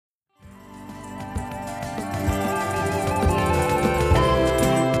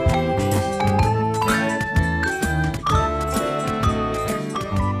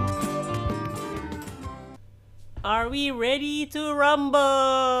we ready to rumble?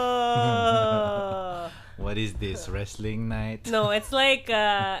 What is this, wrestling night? No, it's like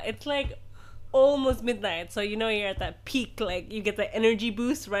almost midnight. So you know you're at that peak, like you get the energy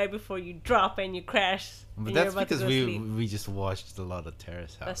boost right before you drop and you crash. But and that's you're about to because go sleep. we just watched a lot of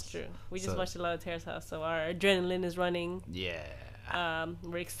Terrace House. That's true. We just So- watched a lot of Terrace House, so our adrenaline is running. Yeah.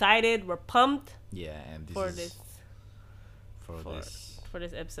 We're excited. We're pumped Yeah, and this for is this for for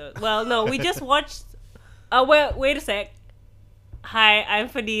this episode. Well, no, we just watched. Wait a sec. Hi, I'm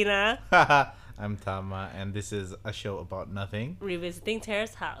Fadina, I'm Tama, and this is a show about nothing. revisiting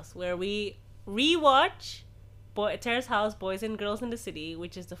Terrace House, where we rewatch Terrace House: Boys and Girls in the City,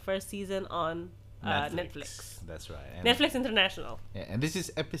 which is the first season on Netflix. That's right. And, Netflix International. Yeah, and this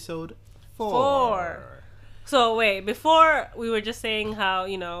is episode 4. 4. So wait, before we were just saying how,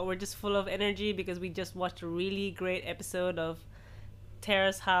 we're just full of energy because we just watched a really great episode of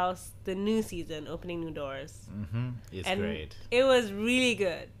Terrace House, the new season, Opening New Doors. Mm-hmm. It's And great. it was really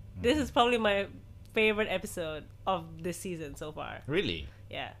good. This is probably my favorite episode of this season so far. Really?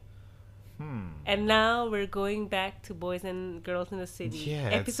 Yeah. Hmm. And now we're going back to Boys and Girls in the City. Yeah,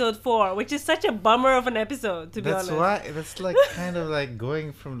 it's- episode 4, which is such a bummer of an episode, to be That's honest. why. That's like kind of like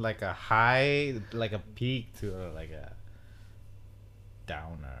going from like a high, like a peak to like a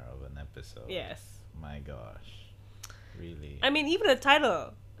downer of an episode. Yes. My gosh. Really. I mean, even the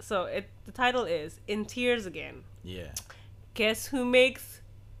title. So the title is In Tears Again. Yeah. Guess who makes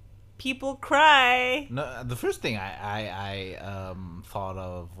people cry? No, the first thing I thought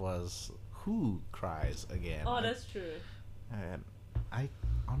of was who cries again. Oh, that's true. And I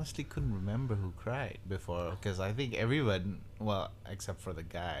honestly couldn't remember who cried before because I think everyone, well, except for the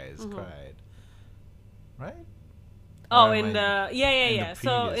guys, Mm-hmm. cried. Right? Oh, Or in am the I- yeah. the So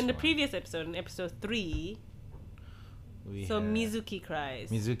previous in the one? previous episode, in episode 3, We so had- Mizuki cries.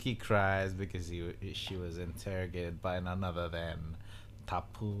 Mizuki cries because she was interrogated by none other than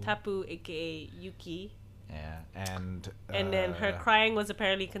Tapu. Tapu, aka Yuki. Yeah, and And then her crying was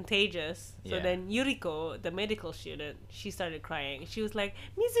apparently contagious. So Yeah. then Yuriko, the medical student, she started crying. She was like,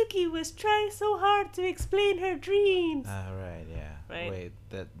 Mizuki was trying so hard to explain her dreams. right, yeah. Right? Wait,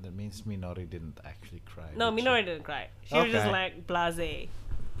 that means Minori didn't actually cry. No, did she? Minori didn't cry. She was just Okay. like blase.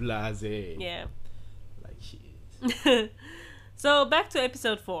 Blase. Yeah. Like she is. So back to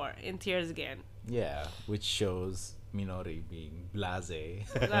episode 4, In Tears Again. Yeah, which shows Minori being blase.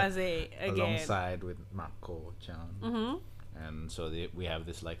 Blase again. Alongside with Mako-chan. Mm-hmm. And so we have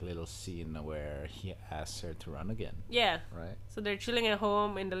this like little scene where he asks her to run again, Yeah. right? So they're chilling at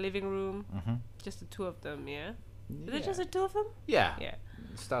home in the living room. Mm-hmm. Just the two of them, yeah? Is Yeah. it just the two of them? Yeah. Yeah.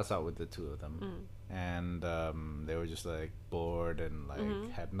 It starts out with the two of them. Mm. And they were just like bored and like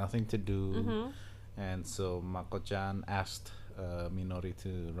Mhm. had nothing to do. Mm-hmm. And so Mako-chan asked Minori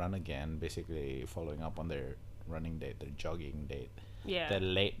to run again, basically following up on their running date, their jogging date, Yeah. their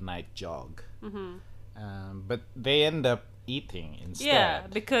late night jog. Mm-hmm. But they end up eating instead. Yeah,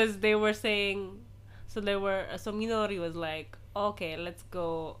 because they were saying, so Minori was like, okay, let's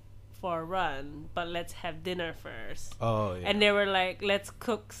go for a run, but let's have dinner first. Oh yeah. And they were like, let's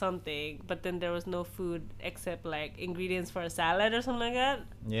cook something, but then there was no food except like ingredients for a salad or something like that.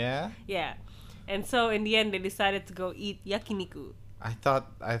 Yeah. Yeah. And so in the end, they decided to go eat yakiniku. I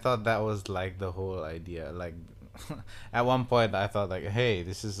thought that was like the whole idea. Like at one point I thought like, hey,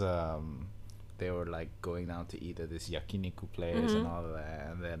 this is they were like going out to eat at this yakiniku place and all of that,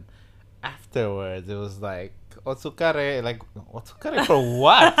 and then afterwards it was like otsukare, like otsukare for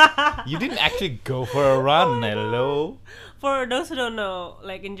what? You didn't actually go for a run. Hello. For those who don't know,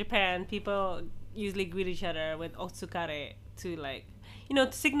 like in Japan, people usually greet each other with otsukare to like,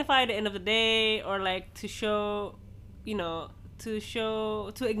 to signify the end of the day, or like to show,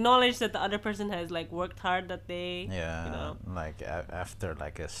 to acknowledge that the other person has like worked hard that day. Yeah, like after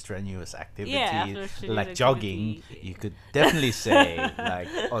like a strenuous activity, after a strenuous like jogging, activity. you could definitely say like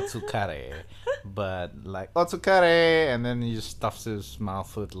otsukare, but like otsukare, and then he just stuffs his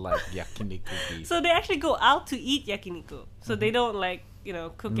mouth with like yakiniku beef. So they actually go out to eat yakiniku. So they don't like,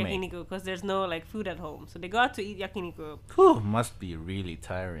 cook Make. yakiniku because there's no like food at home. So they go out to eat yakiniku. Whew, must be really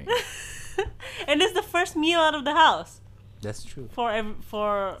tiring. And it's the first meal out of the house That's true. for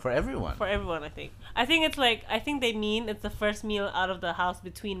For everyone. For everyone, I think. I think they mean it's the first meal out of the house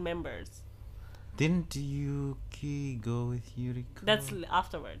between members. Didn't Yuki go with Yuriko? That's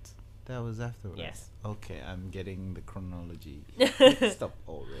afterwards. That was afterwards. Yes. Okay, I'm getting the chronology mixed up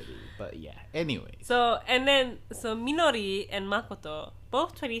already. But yeah. Anyways. So Minori and Makoto,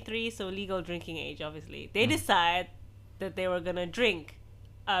 both 23, so legal drinking age, obviously. They decide that they were gonna drink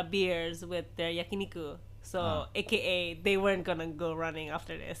beers with their yakiniku. So, AKA, they weren't gonna go running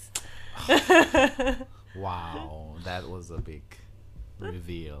after this. Wow, that was a big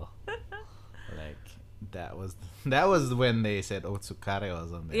reveal. Like that was when they said Otsukare or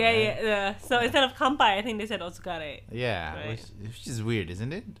something. Yeah, right? yeah. So instead of kampai, I think they said otsukare. Yeah, Right. which is weird,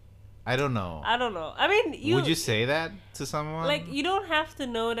 isn't it? I don't know. I don't know. I mean, Would you say that to someone? like you don't have to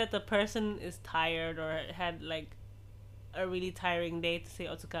know that the person is tired or had like a really tiring day to say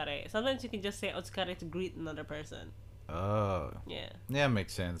otsukare. Sometimes you can just say otsukare to greet another person. Oh, Yeah. yeah,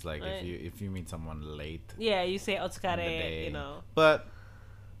 makes sense. Like Right. if you meet someone late Yeah, you say in the otsukare, day, you know, but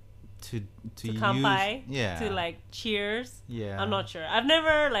to to use, kampai, yeah, to like cheers. yeah. I'm not sure. I've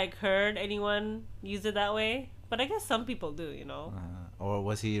never like heard anyone use it that way, but I guess some people do, you know. Or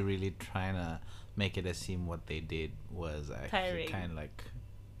was he really trying to make it seem what they did was actually Tiring. kind of like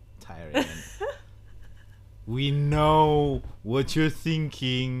tiring? And we know what you're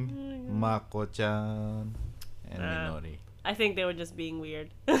thinking, Mako-chan and Minori. I think they were just being weird.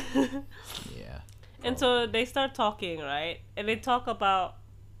 Yeah. And so they start talking, right? And they talk about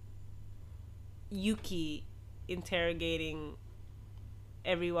Yuki interrogating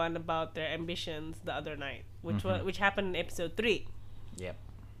everyone about their ambitions the other night, which happened in episode 3. Yep.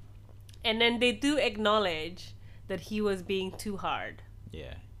 And then they do acknowledge that he was being too hard,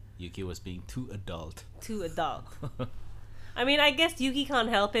 Yeah. Yuki was being too adult. too adult. I mean, I guess Yuki can't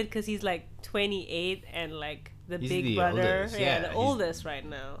help it because he's like 28 and like the He's big the brother. oldest, Yeah, yeah, the he's- oldest right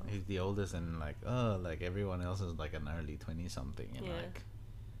now. He's the oldest, and like, like everyone else is like an early 20 something, and Yeah. like,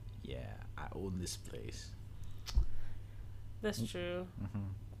 yeah, I own this place. That's true. Mm-hmm.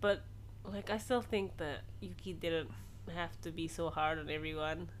 But like, I still think that Yuki didn't have to be so hard on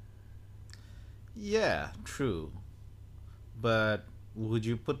everyone. Yeah, true. But would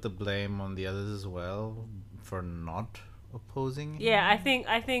you put the blame on the others as well for not opposing him? Yeah, I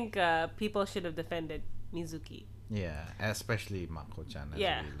think people should have defended Mizuki. Yeah, especially Mako-chan, as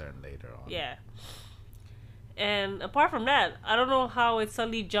Yeah. we learn later on. Yeah. And apart from that, I don't know how it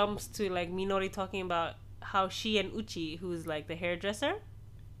suddenly jumps to like Minori talking about how she and Uchi, who's like the hairdresser,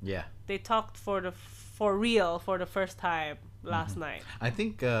 Yeah. they talked for real for the first time last night. I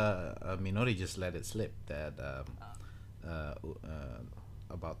think Minori just let it slip that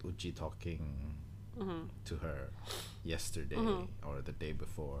about Uchi talking to her yesterday or the day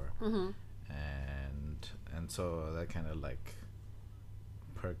before, and so that kind of like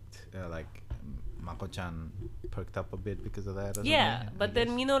perked like Mako-chan perked up a bit because of that. Or Yeah, something, I but then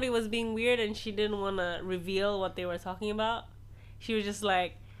guess. Minori was being weird and she didn't want to reveal what they were talking about. She was just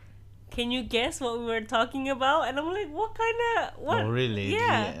like, "Can you guess what we were talking about?" And I'm like, "What kind of what?" Oh really?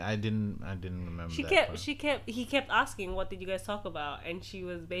 Yeah. I didn't remember. He kept asking, "What did you guys talk about?" And she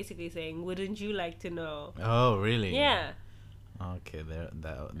was basically saying, "Wouldn't you like to know?" Oh really? Yeah. Okay,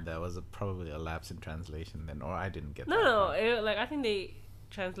 that was probably a lapse in translation then, or I didn't get No, that. no. part. Like I think they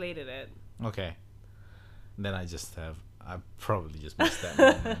translated it. Okay. Then I probably just missed that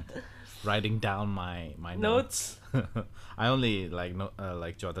moment. Writing down my notes. I only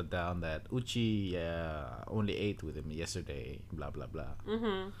like jotted down that Uchi only ate with him yesterday. Blah blah blah.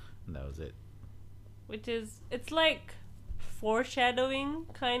 Mhm. And that was it. It's like foreshadowing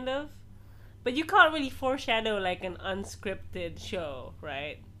kind of. But you can't really foreshadow like an unscripted show,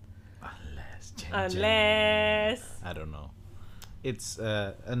 right? Unless. Unless I don't know. It's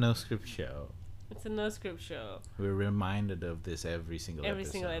a no script show. it's a no script show. We're reminded of this every single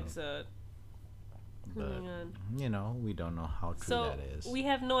Single episode. But Oh my God. you know, we don't know how true So that is. we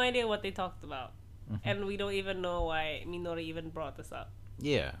have no idea what they talked about. Mhm. And we don't even know why Minori even brought this up.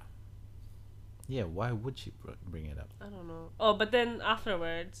 Yeah. Yeah. Why would she bring it up? I don't know. Oh, but then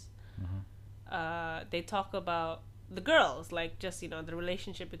afterwards, Mhm. they talk about the girls, like just the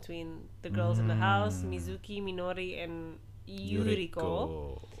relationship between the girls in the house, Mizuki, Minori, and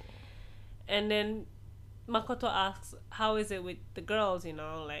Yuriko. And then Makoto asks, "How is it with the girls?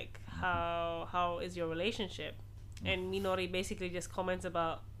 Like how is your relationship?" And Minori basically just comments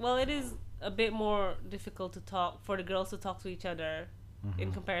about, "Well, it is a bit more difficult to talk for the girls to talk to each other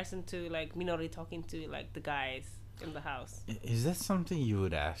in comparison to like Minori talking to like the guys in the house." Is that something you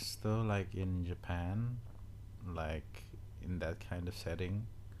would ask though, like in Japan, like in that kind of setting?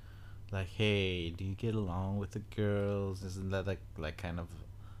 Like, hey, do you get along with the girls? Isn't that like kind of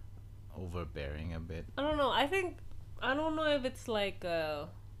overbearing a bit? I don't know. I don't know if it's like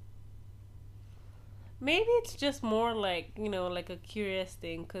maybe it's just more like like a curious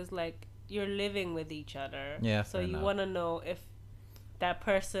thing because like you're living with each other. Yeah, So fair you enough. want to know if that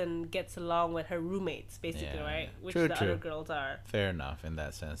person gets along with her roommates, basically, Yeah, right? yeah. Which True, the true. other girls are. Fair enough in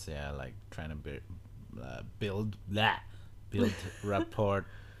that sense. Yeah, like trying to build rapport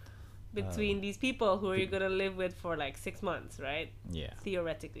between these people who are you gonna live with for like 6 months, right? Yeah.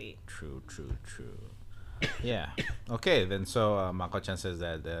 Theoretically. True. Yeah. Okay, then so Mako-chan says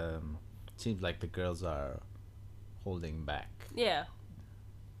that seems like the girls are holding back. Yeah.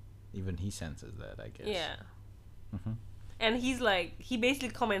 Even he senses that, I guess. Yeah. Mhm. And he basically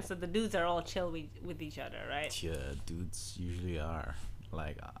comments that the dudes are all chill with each other, right? Yeah, dudes usually are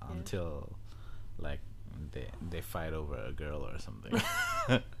like until like they fight over a girl or something.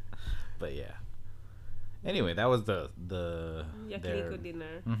 But yeah. Anyway, that was the Yakiniku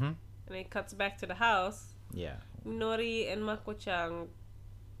dinner. Mhm. And it cuts back to the house. Yeah. Nori and Mako-chan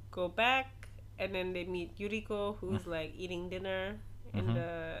go back, and then they meet Yuriko, who's like eating dinner in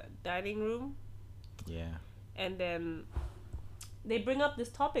the dining room. Yeah. And then they bring up this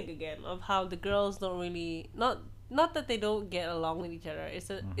topic again of how the girls don't really not that they don't get along with each other.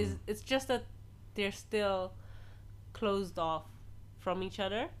 It's just that they're still closed off from each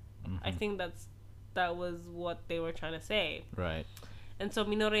other. I think that was what they were trying to say. Right. And so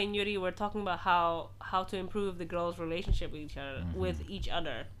Minore and Yuri were talking about how to improve the girls' relationship with each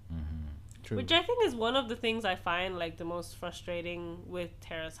other. True. Which I think is one of the things I find like the most frustrating with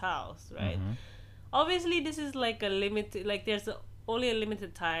Terrace House, right? Obviously, this is like a limited, like only a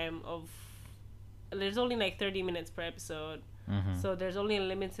limited time of, there's only like 30 minutes per episode. So there's only a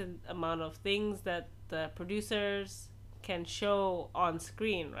limited amount of things that the producers can show on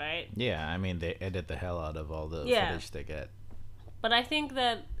screen, right? Yeah, I mean, they edit the hell out of all the footage they get. But I think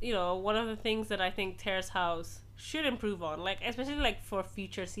that, one of the things that I think Terrace House should improve on, like, especially, like, for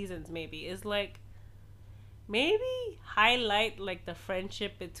future seasons, maybe, is, like, maybe highlight, like, the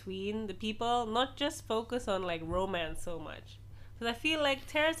friendship between the people, not just focus on, like, romance so much. Because I feel like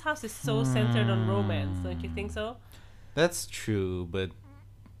Terrace House is so centered on romance, don't you think so? That's true, but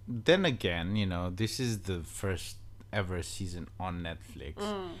then again, this is the first ever season on Netflix.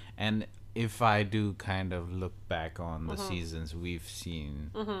 And if I do kind of look back on the seasons we've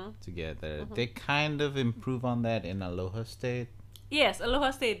seen together, they kind of improve on that in Aloha State. Yes,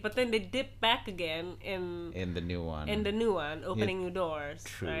 Aloha State, but then they dip back again in the new one. In the new one, Opening New Doors,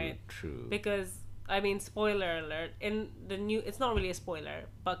 right? True. Because, I mean, spoiler alert, in the new, it's not really a spoiler,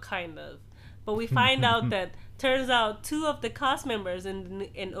 but kind of. But we find out that, turns out, 2 of the cast members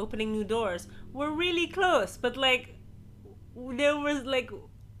in Opening New Doors were really close, but, like, there was, like,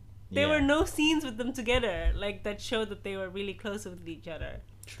 there were no scenes with them together, like, that showed that they were really close with each other.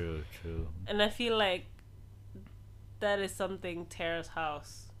 True. And I feel like that is something Terrace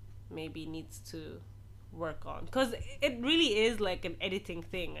House maybe needs to work on. Because it really is, like, an editing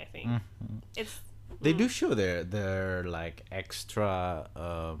thing, I think. They do show their like extra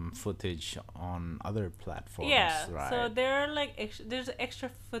footage on other platforms. Yeah, right? So there are like there's extra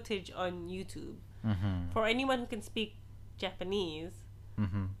footage on YouTube. For anyone who can speak Japanese,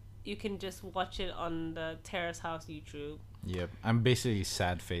 you can just watch it on the Terrace House YouTube. Yep, I'm basically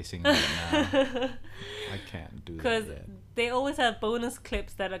sad facing right now. I can't do that because yet. they always have bonus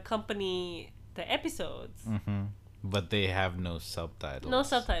clips that accompany the episodes. But they have no subtitles. No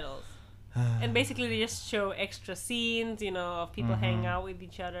subtitles. And basically they just show extra scenes, of people hanging out with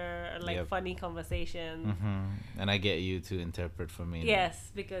each other, or like funny conversations. And I get you to interpret for me. Yes,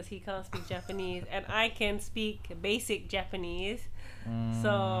 because he can't speak Japanese and I can speak basic Japanese.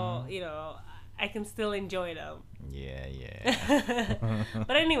 So, I can still enjoy them. Yeah.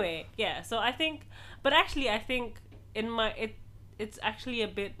 But anyway, yeah, so I think it's actually a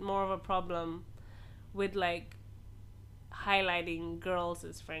bit more of a problem with like highlighting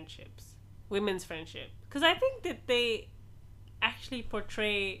girls' friendships, women's friendship, because I think that they actually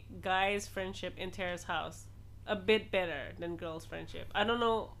portray guys' friendship in Terrace House a bit better than girls' friendship. I don't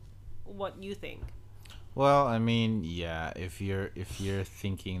know what you think. Well, I mean, yeah, if you're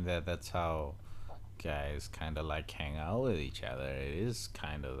thinking that that's how guys kind of like hang out with each other, it is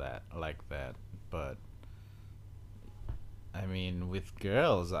kind of that like that. But I mean, with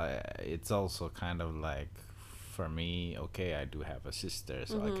girls, it's also kind of like, for me, okay, I do have a sister,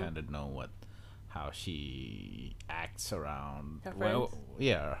 so I kind of know how she acts around her friends.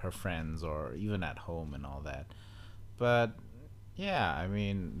 Her friends, or even at home and all that. But yeah, I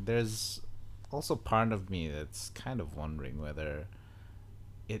mean, there's also part of me that's kind of wondering whether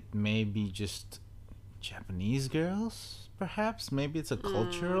it may be just Japanese girls, perhaps. Maybe it's a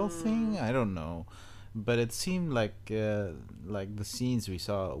cultural thing. I don't know, but it seemed like the scenes we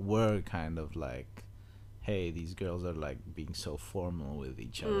saw were kind of like, hey, these girls are like being so formal with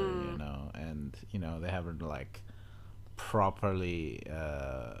each other, and they haven't like properly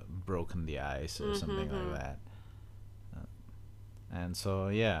broken the ice or something like that. And so,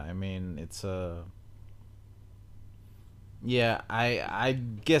 yeah, I mean, it's Yeah, I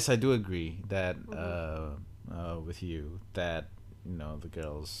guess I do agree that with you that the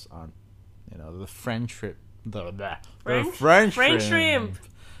girls aren't the French trip the French? French French shrimp. shrimp.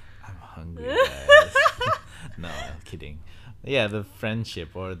 I'm hungry, guys. No, I'm kidding. Yeah, the friendship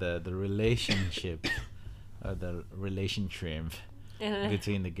or the relationship or the relationship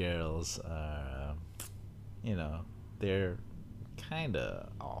between the girls are you know they're kind of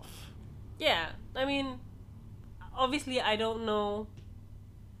off. Yeah, I mean, obviously, I don't know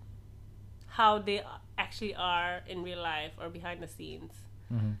how they actually are in real life or behind the scenes,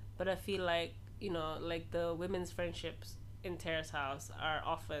 Hmm. but I feel like, like the women's friendships in Terrace House are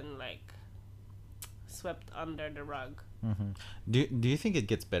often like swept under the rug. Hmm. Do you think it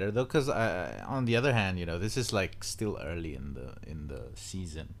gets better though? Because on the other hand, this is like still early in the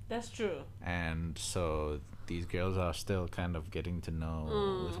season, That's true. and so these girls are still kind of getting to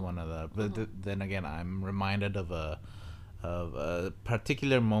know with one another. But then again, I'm reminded of a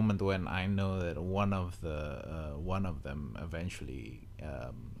particular moment when I know that one of them eventually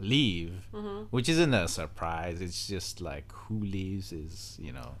leave, which isn't a surprise. It's just like who leaves is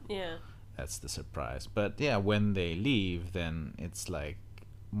Yeah. that's the surprise. But yeah, when they leave, then it's like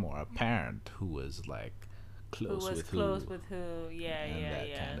more apparent who was like Who close was with close who with who? Yeah, and yeah, that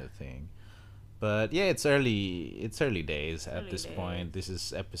yeah. kind of thing. But yeah, it's early. It's early days at Early this point. days. This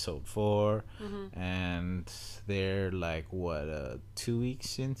is episode 4, Mm-hmm. and they're like what 2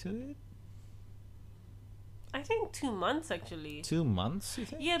 weeks into it. I think 2 months actually. 2 months, you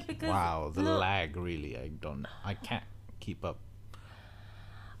think? Yeah, because Wow, the no, lag really. I can't keep up.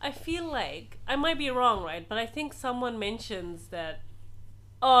 I feel like I might be wrong, right? But I think someone mentions that.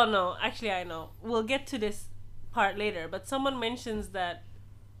 Oh no, actually I know. We'll get to this part later. But someone mentions that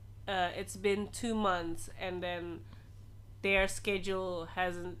it's been 2 months, and then their schedule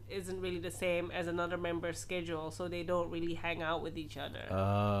isn't really the same as another member's schedule, so they don't really hang out with each other.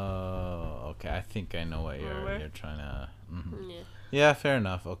 Oh, okay. I think I know what Remember? you're trying to. Mhm. Yeah. Yeah, fair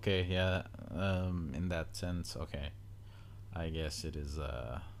enough. Okay, yeah. In that sense, okay. I guess it is.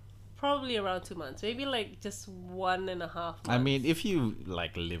 Probably around 2 months. Maybe like just 1.5 months. I mean, if you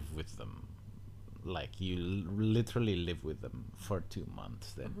like live with them, like you literally live with them for 2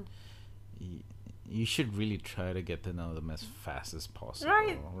 months, then you should really try to get to know them as fast as possible.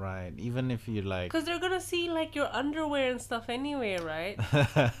 Right. Right. Even if you like. Because they're gonna see like your underwear and stuff anyway, right?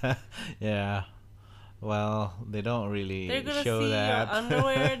 Yeah. Well, they don't really They're gonna show see that. your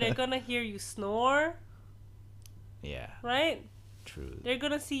underwear. They're gonna hear you snore, Yeah. right? True. They're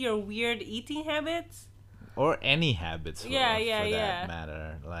gonna see your weird eating habits. Or any habits for, Yeah, for yeah, that yeah.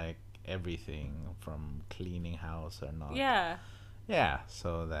 matter, like everything from cleaning house or not. Yeah. Yeah,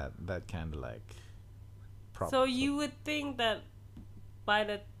 so that kind of like So you would think that by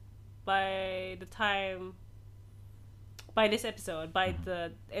the time by this episode, by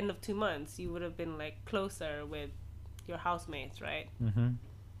the end of 2 months, you would have been like closer with your housemates, right? Mhm.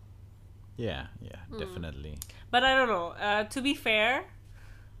 Yeah, definitely. But I don't know. To be fair,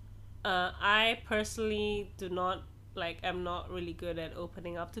 I personally do not I'm not really good at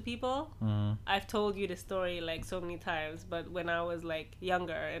opening up to people. Mhm. I've told you the story like so many times, but when I was like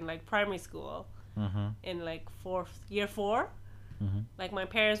younger in like primary school, Mhm. in like year 4, Mhm. like my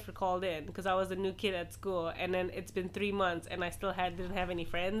parents were called in because I was a new kid at school, and then it's been 3 months and I still didn't have any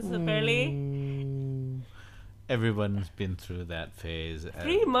friends apparently. Everyone's been through that phase.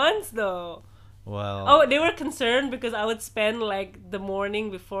 3 months though. Well. Oh, they were concerned because I would spend like the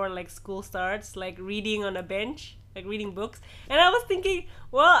morning before like school starts, like reading on a bench, like reading books. And I was thinking,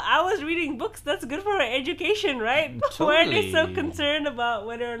 well, I was reading books. That's good for my education, right? Why are they so Totally. concerned about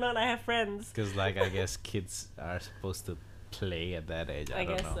whether or not I have friends? Because like I guess kids are supposed to play at that age. I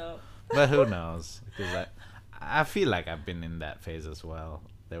don't guess know. so. But who knows? Because I feel like I've been in that phase as well.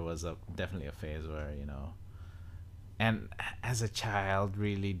 There was definitely a phase where and as a child,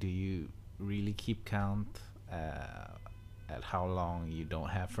 really, do you really keep count at how long you don't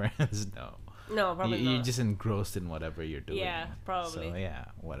have friends? No. No, probably not. You're just engrossed in whatever you're doing. Yeah, probably. So yeah,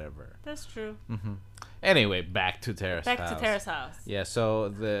 whatever. That's true. Anyway, back to Terrace Back House. to Terrace House. Yeah, so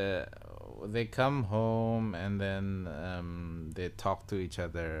they come home and then they talk to each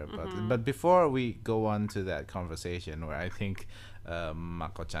other. But before we go on to that conversation where I think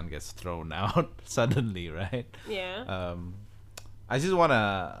Mako-chan gets thrown out suddenly, right? Yeah. I just want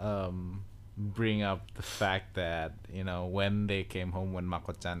to bring up the fact that, when they came home, when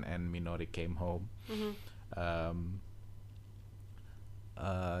Mako-chan and Minori came home,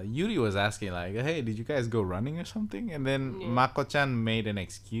 Yuri was asking like, hey, did you guys go running or something? And then Mako-chan made an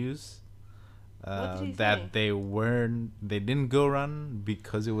excuse What did he say? that they didn't go run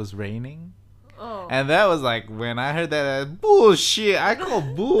because it was raining. Oh. And that was like, when I heard that, bullshit. I call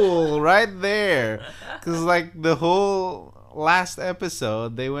bull right there. Because, like, the whole last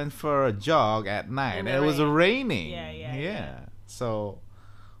episode, they went for a jog at night. In And the it was rain. raining. Yeah. So,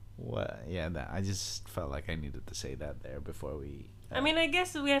 what? Yeah, I just felt like I needed to say that there before we. I mean, I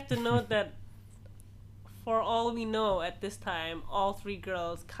guess we have to note that for all we know at this time, all three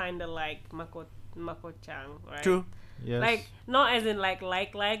girls kind of like Mako-chan, right? True. Yes. Like, not as in like,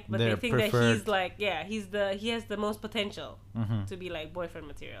 but They're they think that preferred. he's like, he has the most potential Mhm. to be like boyfriend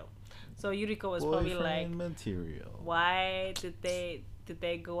material. So Yuriko was probably like, Boyfriend material. why did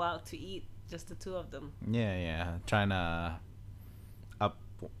they go out to eat, just the two of them? Yeah. Trying to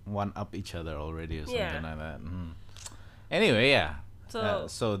up each other already or something Yeah. like that. Anyway, yeah. So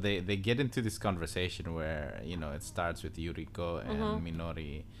So they get into this conversation where, it starts with Yuriko and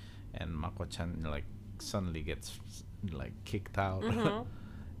Minori, and Mako-chan like suddenly gets like kicked out.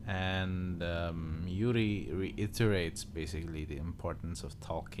 And Yuri reiterates basically the importance of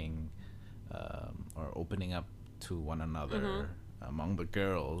talking or opening up to one another among the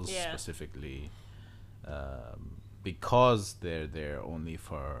girls, Yeah. specifically, because they're there only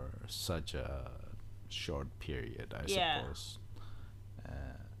for such a short period, I Yeah. suppose.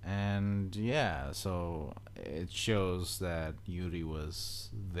 And yeah, so it shows that Yuri was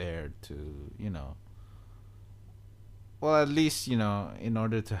there to, well, at least, in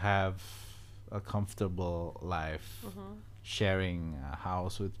order to have a comfortable life, sharing a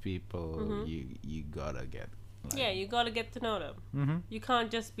house with people, you gotta get, like, yeah, you gotta get to know them. mm-hmm. You can't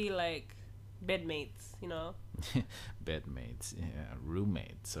just be like bedmates, Bedmates, yeah,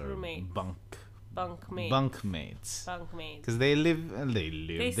 roommates or Roommates. Bunkmates. bunkmates. Bunkmates. Because they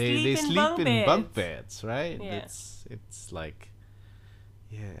sleep in bunk beds, right? Yeah. It's like,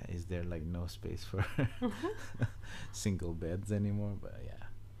 yeah, is there like no space for single beds anymore? But yeah,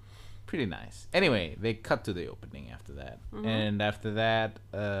 pretty nice. Anyway, they cut to the opening after that, and after that,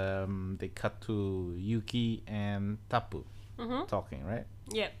 they cut to Yuki and Tapu talking, right?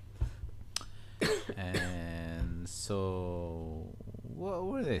 Yep. And so, what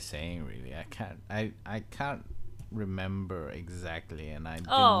were they saying really? I can't remember exactly, and I didn't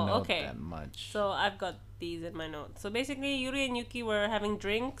know that much. So I've got these in my notes. So basically, Yuri and Yuki were having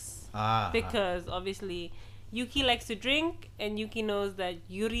drinks because obviously Yuki likes to drink, and Yuki knows that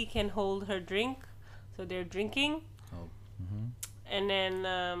Yuri can hold her drink, so they're drinking. And then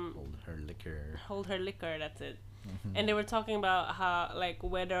hold her liquor. That's it. And they were talking about how, like,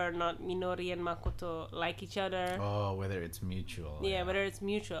 whether or not Minori and Makoto like each other. Oh, whether it's mutual. Yeah, whether it's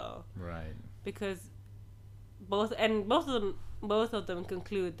mutual. Right. Because both of them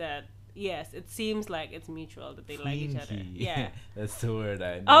conclude that yes, it seems like it's mutual, that they like each other. Twinkie. Yeah. That's the word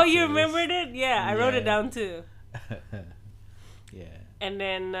I Oh, you noticed. remembered it? Yeah, I wrote it Yeah. down too. Yeah. And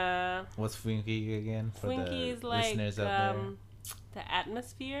then What's Twinkie again for Twinkie the is like listeners out the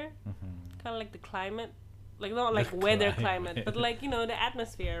atmosphere, there? kind of like the climate, like not like The weather climate. climate, but like the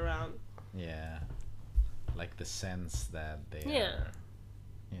atmosphere around. Yeah. Like the sense that they Yeah. are.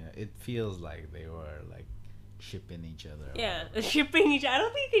 Yeah, it feels like they were like shipping each other. or Yeah, whatever. shipping each. I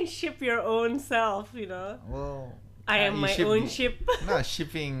don't think you can ship your own self. Well, I am you my ship own the- ship. No,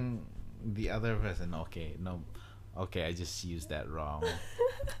 shipping the other person. Okay, no. Okay, I just used that wrong.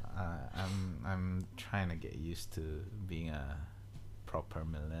 I'm trying to get used to being a proper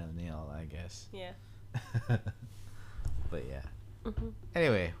millennial, I guess. Yeah. But yeah.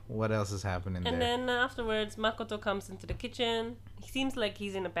 Anyway, what else is happening And there? then afterwards, Makoto comes into the kitchen. He seems like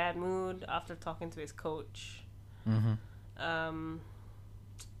he's in a bad mood after talking to his coach.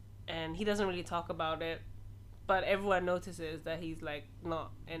 And he doesn't really talk about it, but everyone notices that he's like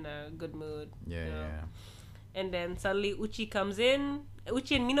not in a good mood. Yeah, you know? yeah. And then suddenly Uchi comes in.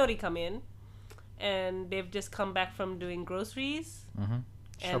 Uchi and Minori come in, and they've just come back from doing groceries. And-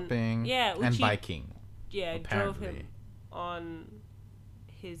 Shopping. yeah, and Uchi- biking. Yeah, drove him Apparently. on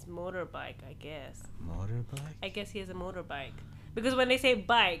his motorbike, I guess. Motorbike? I guess he has a motorbike. Because when they say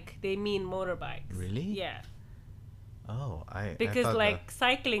bike, they mean motorbikes. Really? Yeah. Oh, I Because thought like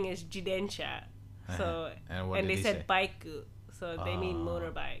cycling is jidensha. So And what did they he said say? bike, so they mean Oh.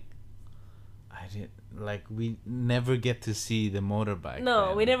 motorbike. I didn't like. We never get to see the motorbike. No,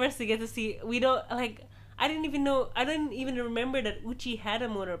 then. we never get to see. We don't like. I didn't even know. I didn't even remember that Uchi had a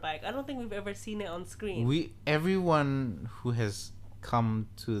motorbike. I don't think we've ever seen it on screen. Everyone who has come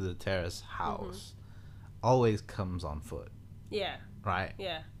to the terrace house always comes on foot, Yeah. right?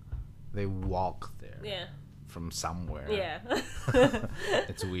 Yeah. They walk there Yeah. from somewhere. Yeah.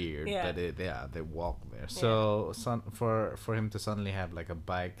 It's weird, Yeah. but they walk there. So for him to suddenly have like a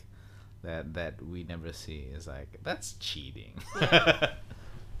bike that we never see is like, that's cheating.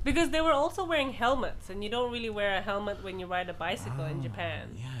 Because they were also wearing helmets, and you don't really wear a helmet when you ride a bicycle in Japan.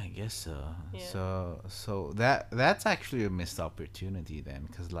 Yeah, I guess so. Yeah. So that's actually a missed opportunity then,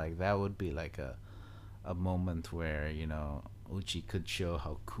 because like that would be like a moment where Uchi could show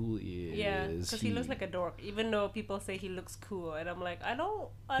how cool he is. Yeah, because he looks like a dork, even though people say he looks cool, and I'm like, I don't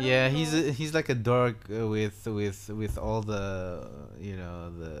yeah, know. he's like a dork with all the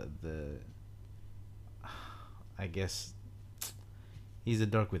the I guess he's a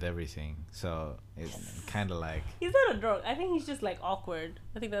dork with everything. So it's kind of like He's not a dork. I think he's just like awkward.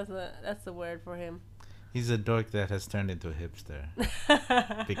 I think that's the word for him. he's a dork that has turned into a hipster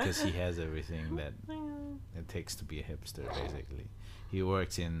because he has everything that it takes to be a hipster. Basically, he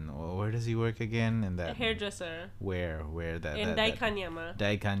works in where does he work again? In A that hairdresser where that in Daikanyama.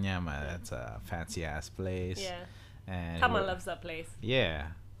 Daikanyama. That's a fancy ass place. Yeah, And Tama loves that place. Yeah,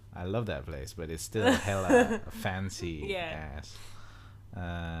 I love that place, but it's still hella fancy Yeah. ass.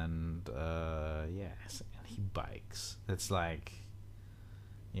 And yes, and he bikes. That's like,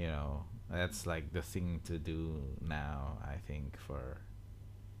 that's like the thing to do now. I think for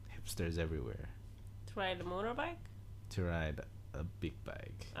hipsters everywhere To ride a motorbike. to ride a big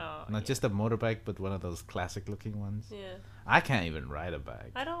bike, Oh, not yeah. just a motorbike, but one of those classic looking ones. Yeah, I can't even ride a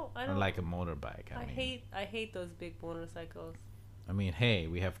bike. I don't. Unlike a motorbike. I mean, I hate those big motorcycles. I mean, hey,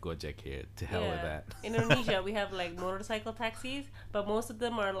 we have Gojek here. To hell with that. In Indonesia, we have like motorcycle taxis, but most of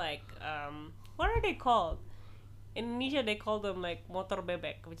them are like, what are they called? In Indonesia, they call them like motor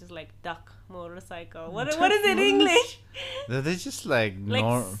bebek, which is like duck motorcycle. What is it in English? They're just like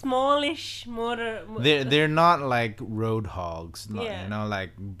Like smallish motor. They're not like road hogs, not, Yeah.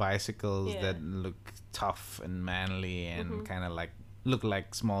 like bicycles Yeah. that look tough and manly and Mhm. kind of like look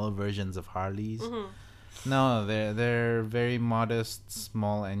like smaller versions of Harleys. Mhm. No, they're very modest,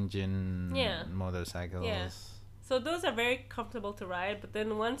 small engine Yeah. motorcycles. Yeah. So those are very comfortable to ride, but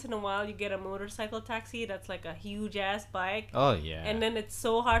then once in a while you get a motorcycle taxi that's like a huge ass bike. Oh yeah. And then it's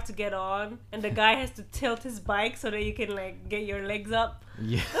so hard to get on, and the guy has to tilt his bike so that you can like get your legs up.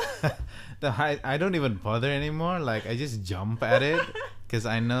 Yeah. I don't even bother anymore. Like I just jump at it because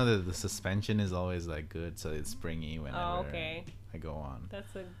I know that the suspension is always like good, so it's springy whenever Okay. I go on.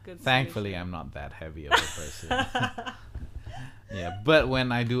 That's a good. Thankfully, I'm not that heavy of a person. Yeah, but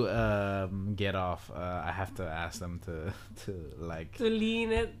when I do get off, I have to ask them to like to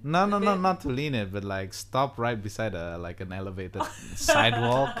lean it. no, a bit. not to lean it, but like stop right beside like an elevated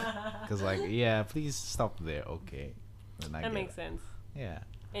sidewalk, because like yeah, please stop there, okay? Then I That get makes it. sense. Yeah,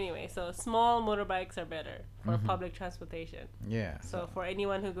 Anyway, so small motorbikes are better for Mhm. public transportation. yeah. So for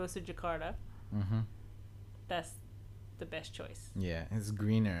anyone who goes to Jakarta, Mm-hmm. that's the best choice. Yeah, it's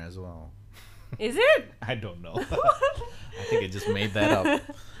greener as well. Is it? I don't know. I think I just made that up.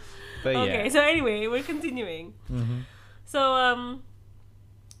 But Okay, yeah. so anyway, we're continuing. Mm-hmm. So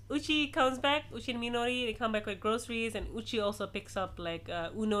Uchi comes back. Uchi and Minori, they come back with groceries, and Uchi also picks up like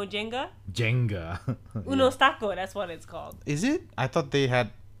Uno Jenga. Jenga. Uno Stako, that's what it's called. Is it? I thought they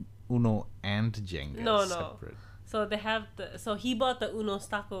had Uno and Jenga No. separate. So they have so he bought the Uno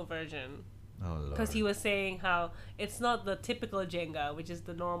Stako version Oh lord. because he was saying how it's not the typical Jenga, which is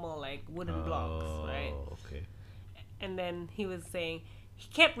the normal like wooden blocks, right? Okay. And then he was saying he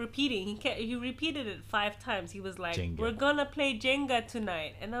kept repeating. He repeated it 5 times. He was like, Jenga. "We're gonna play Jenga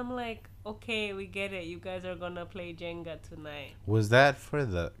tonight," and I'm like, "Okay, we get it. You guys are gonna play Jenga tonight." Was that for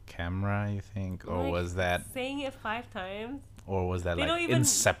the camera, you think, or Like, was that, saying it 5 times? They like don't even-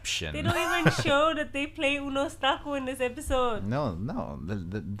 Inception? They don't even show that they play Uno Stako in this episode. No.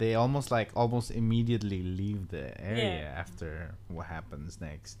 They almost immediately leave the area Yeah. after what happens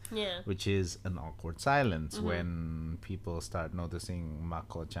next, Yeah. which is an awkward silence Mhm. when people start noticing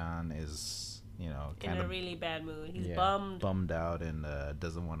Mako-chan is, In kind a of really bad mood. He's bummed. out and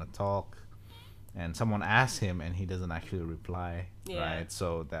doesn't want to talk. And someone asks him and he doesn't actually reply, Yeah. right?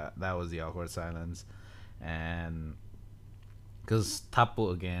 So that was the awkward silence. And because Tapu,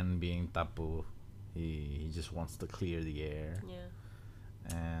 again being Tapu, he just wants to clear the air. Yeah.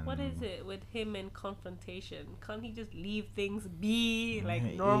 And What is it with him and confrontation? Can't he just leave things be like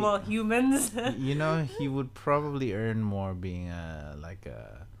Yeah, normal humans? he would probably earn more being like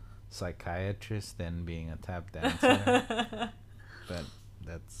a psychiatrist than being a tap dancer. But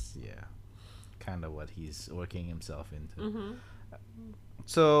that's kind of what he's working himself into. Mhm.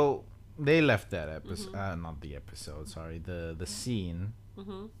 So they left that episode, Mm-hmm. not the episode. Sorry, the scene.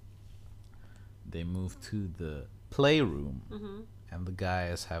 Mhm. They moved to the playroom, Mhm. and the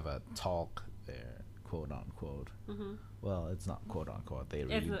guys have a talk there, quote unquote. Mhm. Well, it's not quote unquote. They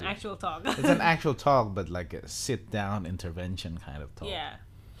really It's an do. actual talk. It's an actual talk, but like a sit down intervention kind of talk. Yeah.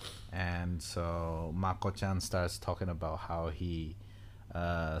 And so Mako-chan starts talking about how he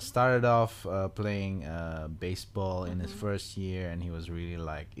Started off playing baseball in his first year, and he was really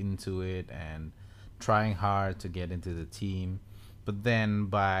like into it and trying hard to get into the team. But then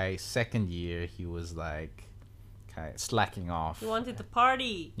by second year, he was like kind of slacking off. He wanted to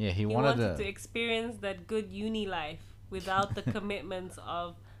party. Yeah, he He wanted wanted to to experience that good uni life without the commitments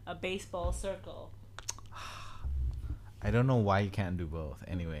of a baseball circle. I don't know why you can't do both.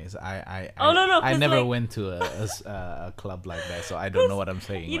 Anyways, Oh, no, I 'cause, never like- went to a club like that, so I don't know what I'm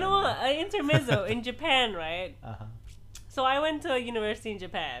saying. You right know now. what? Intermezzo in Japan, right? Uh-huh. So I went to a university in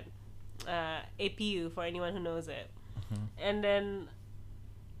Japan, APU for anyone who knows it, and then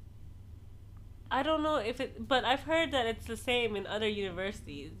I don't know if it, but I've heard that it's the same in other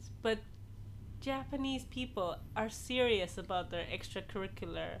universities. But Japanese people are serious about their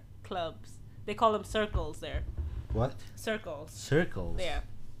extracurricular clubs. They call them circles there. What? Circles. Circles. Yeah.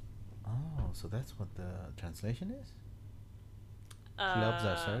 Oh, so that's what the translation is? Clubs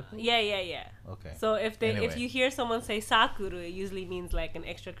are circles? Yeah. Okay. So if Anyway. you hear someone say sakuru, it usually means like an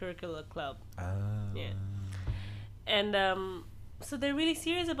extracurricular club. Yeah. And so they're really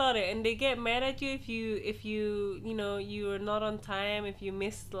serious about it, and they get mad at you if you you're not on time, if you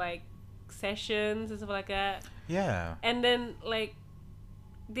miss like sessions and stuff like that. Yeah. And then like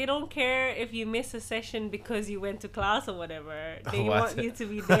they don't care if you miss a session because you went to class or whatever. They What? want you to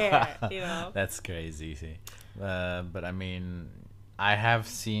be there, That's crazy, see. But I mean, I have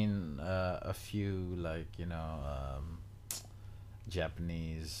seen a few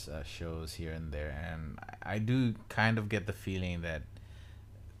Japanese shows here and there, and I do kind of get the feeling that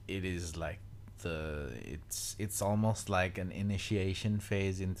it is like it's almost like an initiation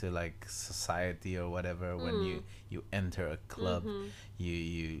phase into like society or whatever. When you enter a club,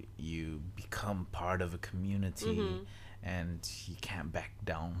 you become part of a community, and you can't back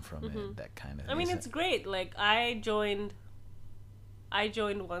down from it. That kind of. I mean, it's great. Like I joined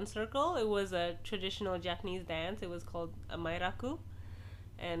one circle. It was a traditional Japanese dance. It was called a mairaku,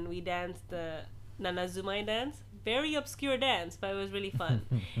 and we danced the nanazumai dance. Very obscure dance, but it was really fun.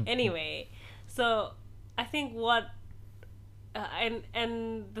 Anyway, so I think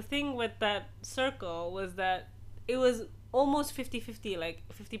and the thing with that circle was that it was almost 50-50, like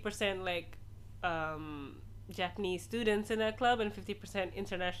 50% like Japanese students in that club and 50%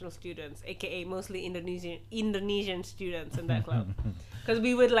 international students, aka mostly Indonesian students in that club. Because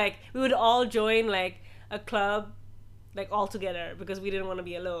we would all join like a club like all together because we didn't want to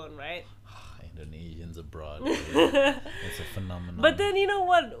be alone, right? Indonesians abroad. It's a phenomenon. But then you know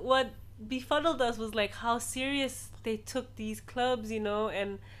what befuddled us was like how serious they took these clubs,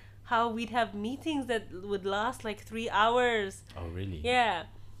 and how we'd have meetings that would last like 3 hours. Oh really? Yeah.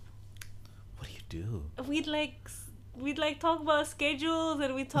 What do you do? We'd like talk about schedules,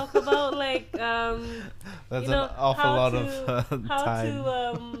 and we'd talk about like That's an awful lot of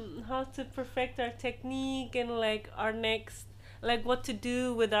time. how to perfect our technique and like our next, like what to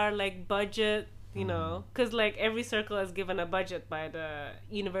do with our like budget, because like every circle is given a budget by the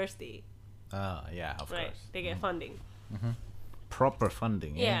university, Yeah, of right? course. They get funding. Proper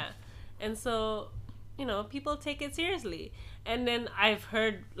funding. Yeah. And so people take it seriously. And then I've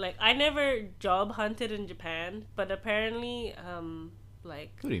heard, like, I never job hunted in Japan, but apparently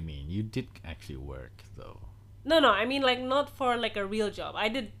like, What do you mean? You did actually work though. no, I mean like not for like a real job. I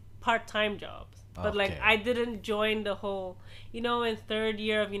did part-time jobs, but like Okay. I didn't join the whole, in third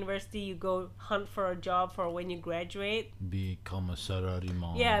year of university you go hunt for a job for when you graduate. Become a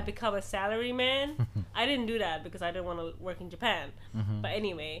salaryman. Yeah, become a salary man. I didn't do that because I didn't want to work in Japan. But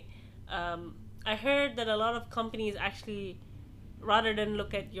anyway, I heard that a lot of companies actually, rather than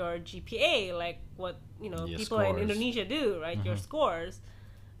look at your GPA, like what Your people in scores. Indonesia do, right? Your scores.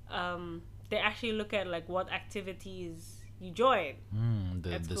 They actually look at like what activities you join.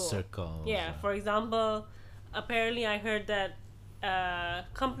 The school. circles. Yeah, for example, apparently I heard that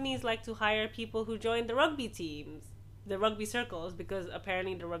companies like to hire people who join the rugby teams, the rugby circles, because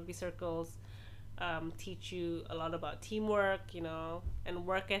apparently the rugby circles teach you a lot about teamwork, and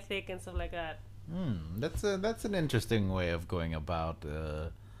work ethic and stuff like that. That's an interesting way of going about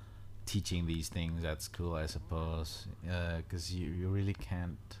teaching these things at school, I suppose. Because you really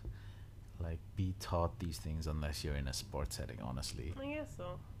can't like be taught these things unless you're in a sports setting, honestly. I guess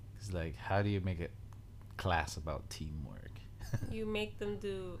so. Because like, how do you make a class about teamwork? You make them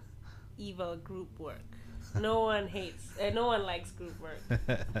do evil group work. No one likes group work.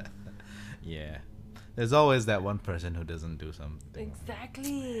 Yeah, there's always that one person who doesn't do something.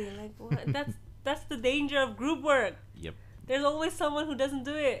 Exactly. Like what? That's the danger of group work. Yep. There's always someone who doesn't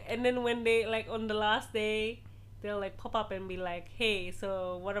do it, and then when they like on the last day, they'll like pop up and be like, "Hey,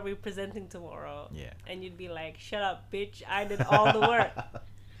 so what are we presenting tomorrow?" Yeah. And you'd be like, "Shut up, bitch! I did all the work.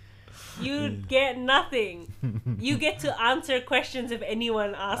 You get nothing. You get to answer questions if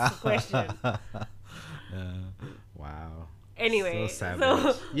anyone asks a question." Wow. Anyway, So savage.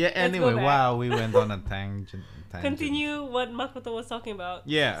 so Yeah, let's anyway, go back. wow, we went on a tangent. Continue what Makoto was talking about.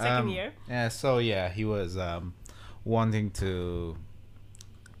 Yeah, second year. Yeah, so yeah, he was wanting to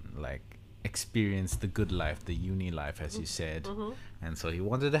like experience the good life, the uni life, as you said. And so he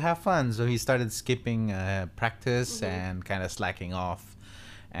wanted to have fun, so he started skipping practice and kind of slacking off,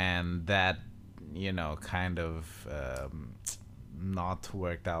 and that, you know, kind of not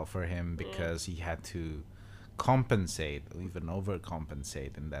worked out for him because he had to compensate, even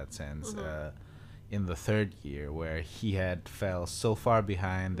overcompensate in that sense, in the third year, where he had fell so far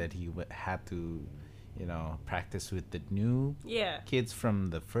behind that he had to, you know, practice with the new kids from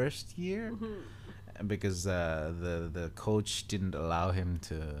the first year, because the coach didn't allow him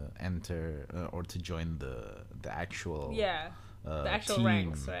to enter or to join the actual the actual team.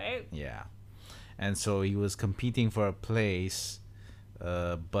 ranks, right? Yeah, and so he was competing for a place,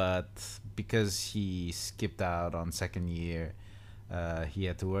 but because he skipped out on second year, he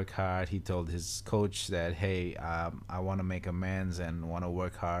had to work hard. He told his coach that, hey, I want to make amends and want to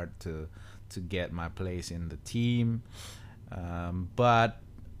work hard to get my place in the team. But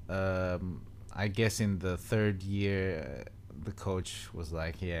I guess in the third year, the coach was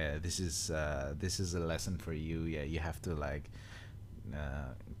like, yeah, this is a lesson for you. Yeah, you have to like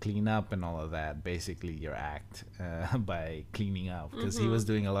clean up and all of that, basically your act, by cleaning up, because he was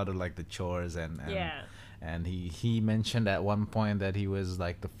doing a lot of like the chores and he mentioned at one point that he was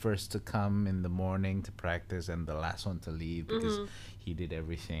like the first to come in the morning to practice and the last one to leave because he did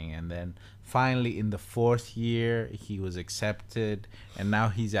everything. And then finally in the fourth year he was accepted, and now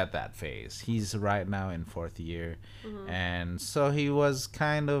he's at that phase. He's right now in fourth year, and so he was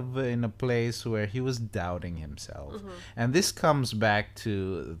kind of in a place where he was doubting himself. And this comes back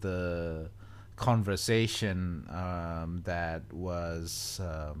to the conversation that was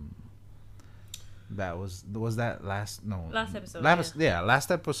that last episode.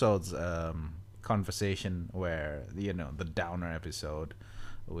 Last episode's conversation, where, you know, the downer episode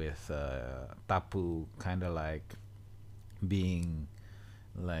with Tapu kind of like being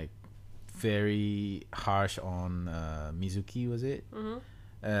like very harsh on Mizuki, was it?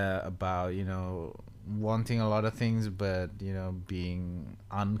 About, you know, wanting a lot of things, but, you know, being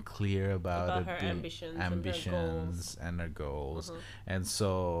unclear about her ambitions and her goals. And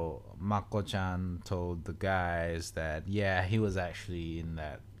so Mako-chan told the guys that, yeah, he was actually in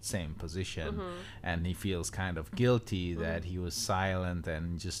that same position, and he feels kind of guilty that he was silent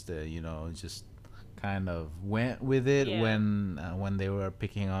and just you know, just kind of went with it when they were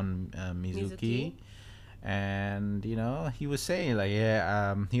picking on Mizuki. And, you know, he was saying like,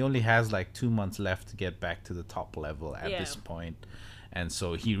 he only has like 2 months left to get back to the top level at this point, and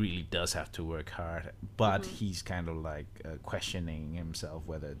so he really does have to work hard. But he's kind of like questioning himself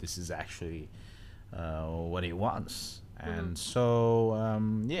whether this is actually what he wants. And so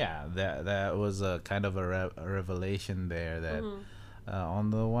that was a kind of a revelation there, that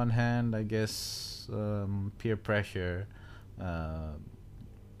on the one hand, I guess peer pressure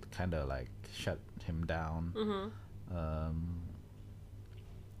kind of like shut him down.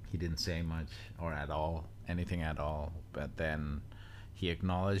 He didn't say much or anything at all, but then he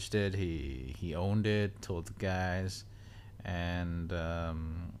acknowledged it, he owned it, told the guys, and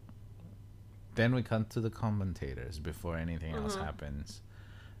then we come to the commentators before anything else happens.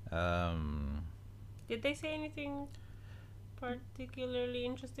 Did they say anything particularly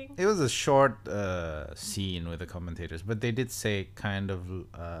interesting? It was a short scene with the commentators, but they did say kind of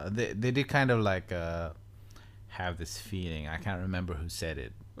they did kind of like have this feeling, I can't remember who said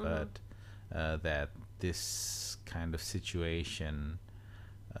it, but that this kind of situation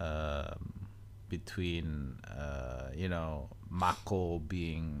between you know, Mako-chan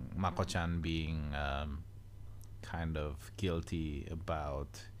being kind of guilty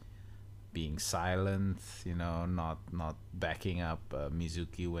about being silent, you know, not backing up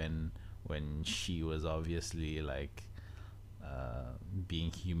Mizuki when she was obviously like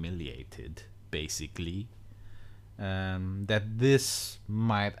being humiliated, basically. That this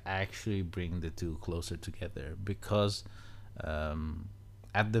might actually bring the two closer together, because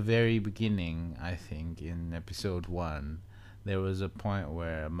at the very beginning, I think in episode 1, there was a point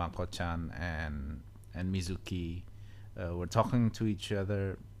where Mako-chan and Mizuki were talking to each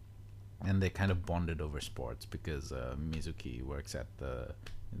other, and they kind of bonded over sports, because Mizuki works at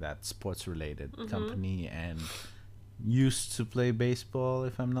that sports related company and used to play baseball,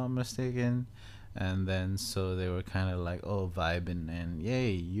 if I'm not mistaken. And then so they were kind of like, oh, vibing, and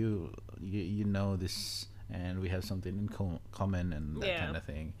yay, you know this, and we have something in common, and that Yeah. kind of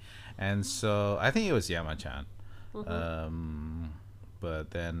thing. And so I think it was Yamachan. Mm-hmm.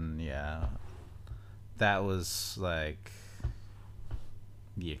 But then yeah, that was like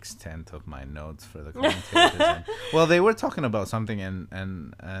the extent of my notes for the commentators. And, well, they were talking about something,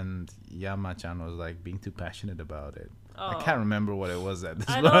 and Yamachan was like being too passionate about it. I can't remember what it was at this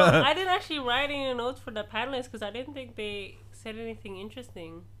I point. don't. I didn't actually write any notes for the panelists because I didn't think they said anything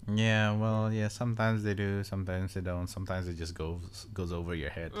interesting. Yeah, well, yeah, sometimes they do, sometimes they don't, sometimes it just goes over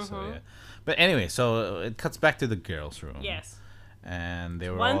your head. So yeah. But anyway, so it cuts back to the girls' room. Yes. And they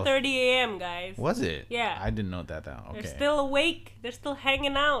were 1:30 a.m. guys. Was it? Yeah. I didn't note that down. Okay. They're still awake. They're still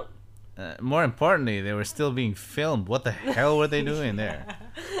hanging out. More importantly, they were still being filmed. What the hell were they doing there?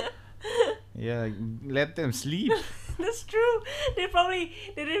 Yeah, let them sleep. That's true. They probably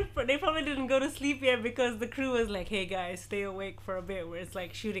didn't go to sleep yet because the crew was like, "Hey guys, stay awake for a bit. Where it's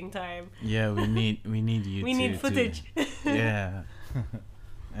like shooting time. Yeah, we need you. We need footage." Yeah.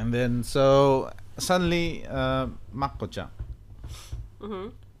 And then so suddenly, Mako-chan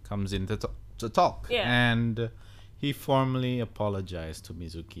comes in to talk, Yeah. and he formally apologized to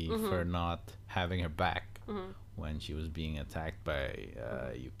Mizuki for not having her back when she was being attacked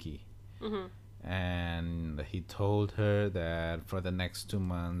by Yuki. And he told her that for the next 2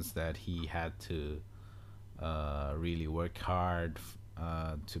 months that he had to really work hard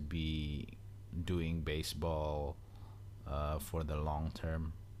to be doing baseball for the long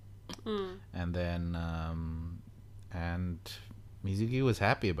term. And then and Mizuki was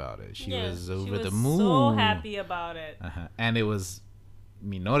happy about it. She was over the moon. So happy about it. And it was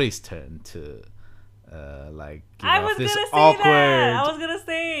Minori's turn to like give I off was this gonna say awkward that. I was gonna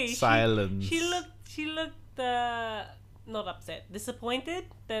say silence. She looked not upset, disappointed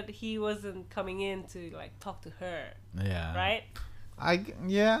that he wasn't coming in to like talk to her. Yeah. Right.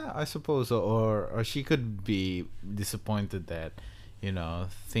 I suppose so. Or she could be disappointed that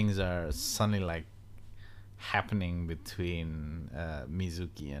things are suddenly like happening between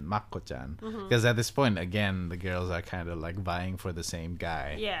Mizuki and Mako-chan, because at this point again the girls are kind of like vying for the same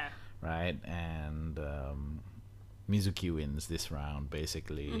guy. Yeah. Right. And Mizuki wins this round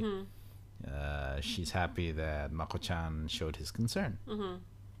basically. She's happy that Mako-chan showed his concern. And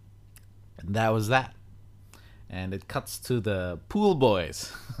that was that. And it cuts to the pool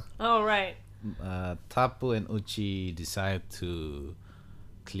boys. Oh, right. Tapu and Uchi decide to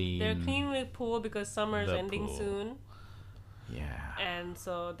clean. They're cleaning the pool because summer is the ending pool. soon. Yeah. And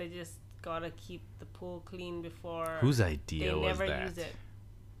so they just gotta keep the pool clean before Whose idea they was never that? use it.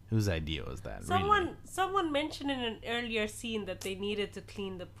 Whose idea was that? Someone mentioned in an earlier scene that they needed to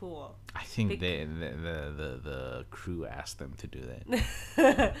clean the pool. I think the crew asked them to do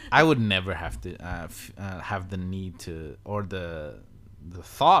that. I would never have to have the need to or the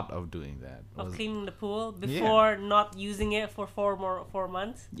thought of doing that. Of cleaning the pool before not using it for 4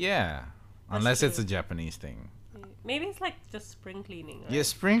 months. Yeah, unless it's a Japanese thing. Maybe it's like just spring cleaning. Right? Yeah,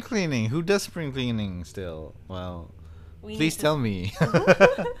 spring cleaning. Who does spring cleaning still? Well, please tell me.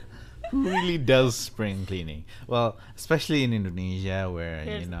 Who really does spring cleaning? Well, especially in Indonesia where,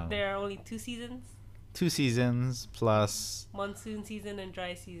 there are only 2 seasons. 2 seasons plus monsoon season and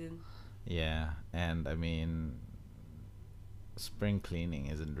dry season. Yeah, and I mean spring cleaning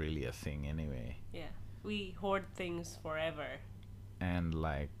isn't really a thing anyway. Yeah. We hoard things forever. And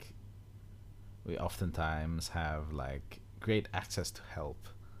like we oftentimes have like great access to help.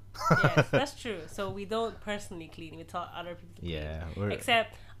 Yes, that's true. So we don't personally clean. We taught other people to clean. Yeah.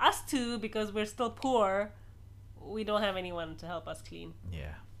 Except us two, because we're still poor, we don't have anyone to help us clean.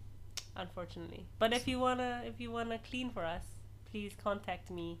 Yeah. Unfortunately. But if you wanna clean for us, please contact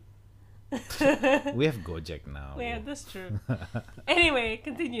me. We have Gojek now. Yeah, that's true. Anyway,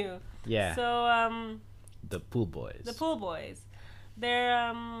 continue. Yeah. So the pool boys.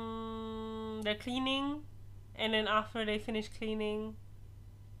 They're cleaning, and then after they finish cleaning,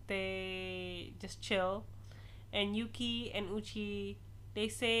 they just chill. And Yuki and Uchi, they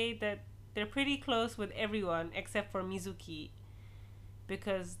say that they're pretty close with everyone except for Mizuki,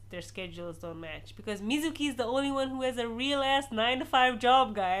 because their schedules don't match. Because Mizuki is the only one who has a real ass 9-to-5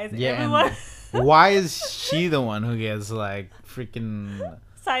 job, guys. Yeah. Everyone. Why is she the one who gets like freaking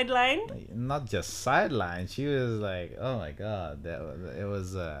sidelined? Not just sidelined. She was like, oh my god, it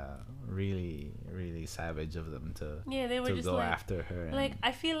was really, really savage of them to they were just go like, after her. Like,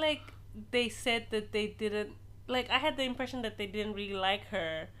 I feel like they said that they didn't. Like, I had the impression that they didn't really like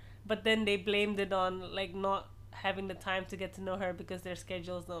her, but then they blamed it on like not having the time to get to know her because their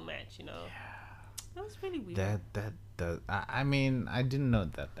schedules don't match. Yeah. That was really weird. I mean, I didn't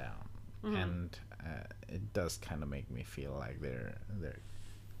note that down. and it does kind of make me feel like they're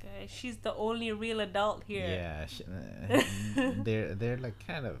Guys, she's the only real adult here. yeah they're like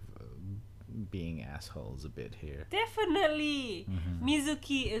kind of being assholes a bit here. Definitely.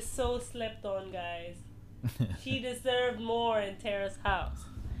 Mizuki is so slept on, guys. She deserved more in Terrace house.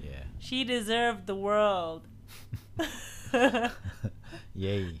 Yeah. She deserved the world.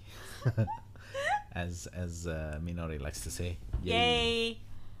 Yay. as Minori likes to say. Yay.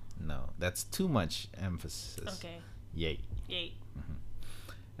 No, that's too much emphasis. Okay. Yay. Yay.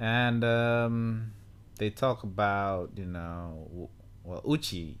 And they talk about, well,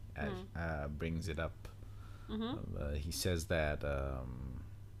 Uchi brings it up. He says that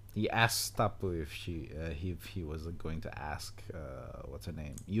he asked Tapu if he was going to ask what's her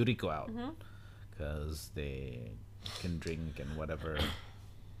name, Yuriko, out, because they can drink and whatever,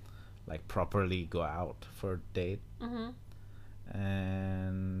 like properly go out for a date.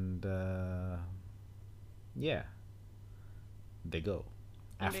 And yeah, they go.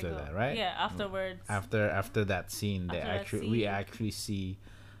 After that, right? Yeah, afterwards. After that scene, we actually see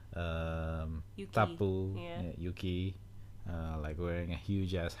Yuki. Tapu, Yuki, like wearing a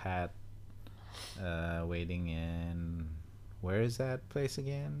huge ass hat, waiting in, where is that place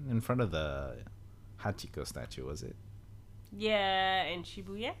again? In front of the Hachiko statue, was it? Yeah, in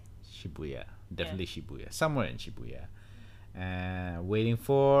Shibuya. Shibuya, definitely Shibuya, somewhere in Shibuya. Waiting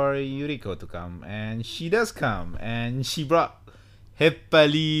for Yuriko to come, and she does come, and she brought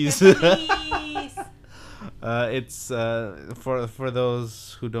Hepalese. It's for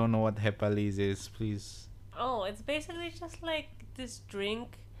those who don't know what Hepalese is, please. Oh, it's basically just like this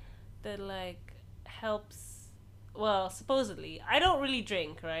drink that like helps. Well, supposedly, I don't really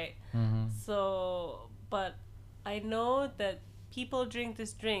drink, right? So, but I know that people drink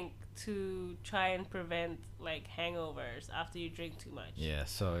this drink to try and prevent like hangovers after you drink too much. Yeah,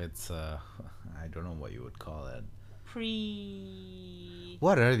 so it's I don't know what you would call it.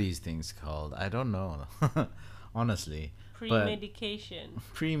 What are these things called? I don't know. Honestly. Pre-medication.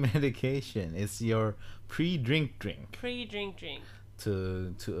 Pre-medication. It's your pre-drink. Pre-drink.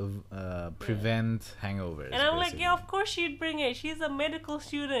 To prevent hangovers. And I'm like, yeah, of course she'd bring it. She's a medical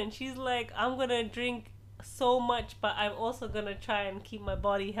student. She's like, I'm gonna drink so much, but I'm also gonna try and keep my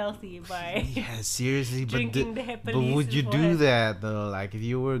body healthy by seriously. drinking the But would you do that though? Like if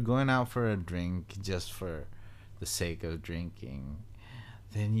you were going out for a drink just for the sake of drinking,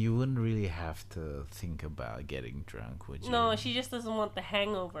 then you wouldn't really have to think about getting drunk, would you? No, she just doesn't want the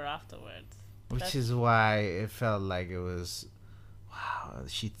hangover afterwards. Which is why it felt like it was, wow,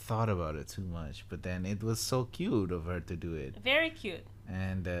 she thought about it too much. But then it was so cute of her to do it. Very cute.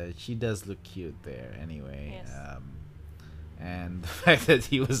 And she does look cute there anyway. Yes. And the fact that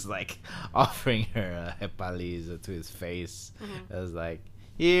he was like offering her a Hepalese to his face, I was like,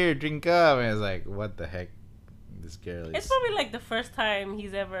 here, drink up. And I was like, what the heck? This girl is... It's probably like the first time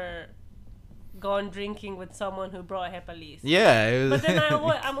he's ever gone drinking with someone who brought Hepalese. Yeah. It was... But then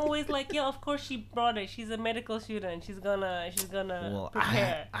I'm always like, yeah, of course she brought it. She's a medical student. She's gonna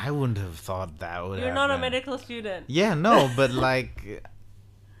prepare. I wouldn't have thought that would You're not a medical student. Yeah, no, but like,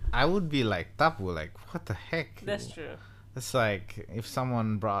 I would be like, Tapu, like, what the heck? That's true. It's like, if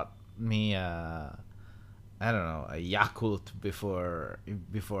someone brought me I don't know, a Yakult before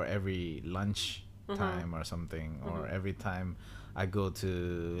every lunch time or something, or every time I go to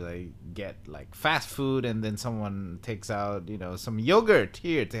like get like fast food, and then someone takes out some yogurt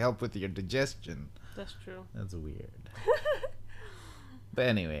here to help with your digestion. That's true. That's weird. But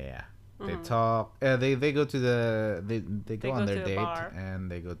anyway, yeah, they talk. They go to they go on their date, and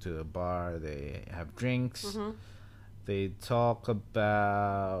they go to a bar. They have drinks. They talk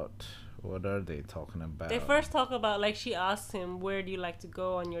about, what are they talking about? They first talk about, like, she asks him, where do you like to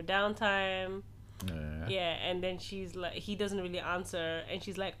go on your downtime? Yeah, and then she's like, he doesn't really answer, and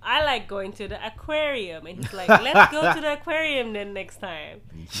she's like, I like going to the aquarium, and he's like, let's go to the aquarium then next time.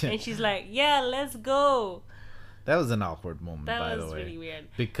 And she's like, yeah, let's go. That was an awkward moment, by the way. That was really weird.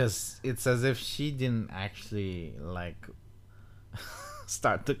 Because it's as if she didn't actually, like,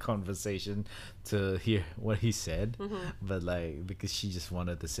 start the conversation to hear what he said, but like, because she just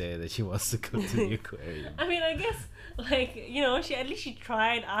wanted to say that she wants to go to the aquarium. I mean, I guess, like, she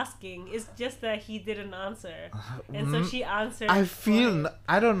tried asking. It's just that he didn't answer, and so she answered.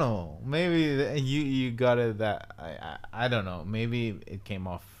 I don't know, maybe you got it that I don't know, maybe it came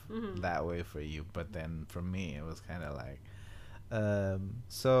off that way for you, but then for me it was kind of like,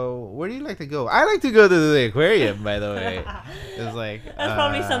 so where do you like to go? I like to go to the aquarium, by the way. It's like, that's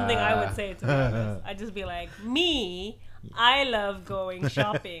probably something I would say, to be honest. I'd just be like, I love going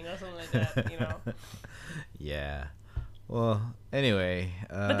shopping or something like that, Yeah. Well, anyway.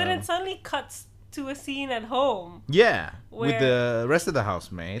 But then it suddenly cuts to a scene at home. Yeah, with Where- the rest of the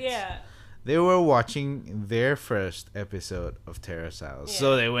housemates. Yeah. They were watching their first episode of Terrace House.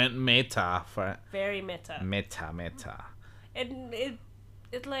 So Yeah. they went meta for Very meta. meta. And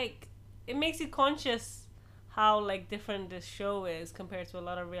it like it makes you conscious how like different this show is compared to a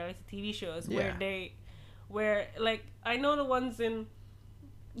lot of reality TV shows Yeah. where like I know the ones in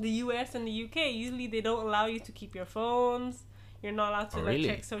the US and the UK, usually they don't allow you to keep your phones. You're not allowed to Oh, like really?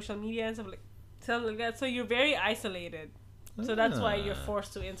 check social media and stuff like that. So you're very isolated. So that's why you're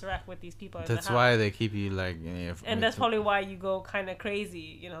forced to interact with these people in That's the house. why they keep you like. And that's probably why you go kind of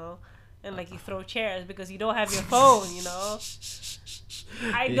crazy, you know, and like you throw chairs because you don't have your phone, you know.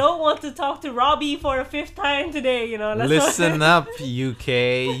 I don't want to talk to Robbie for a fifth time today, you know. Listen up, UK,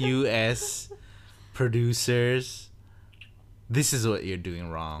 US producers. This is what you're doing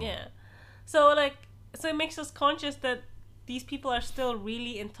wrong. Yeah. So it makes us conscious that these people are still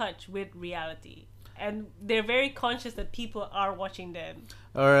really in touch with reality. And they're very conscious that people are watching them.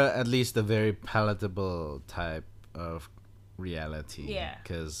 Or at least a very palatable type of reality. Yeah.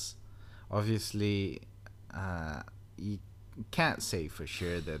 Because obviously, you can't say for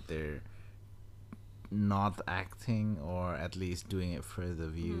sure that they're not acting, or at least doing it for the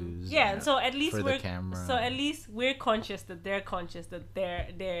views. Yeah, and so at least for the camera. So at least we're conscious that they're conscious that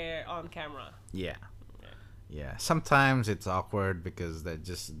they're on camera. Yeah. Yeah. Sometimes it's awkward because they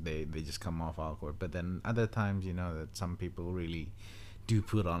just come off awkward, but then other times that some people really do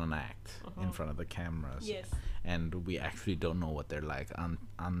put on an act in front of the cameras. Yes. And we actually don't know what they're like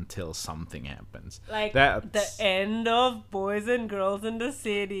until something happens. Like That's- the end of Boys and Girls in the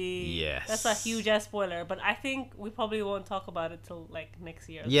City. Yes. That's a huge ass spoiler, but I think we probably won't talk about it till like next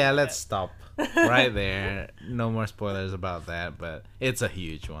year. or Yeah, something like let's stop right there. No more spoilers about that, but it's a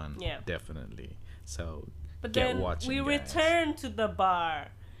huge one. Yeah. Definitely. So But get then watching, we guys. return to the bar,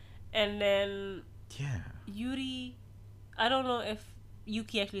 and then Yeah. Yuri, I don't know if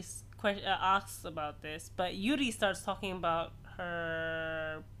Yuki actually asks about this, but Yuri starts talking about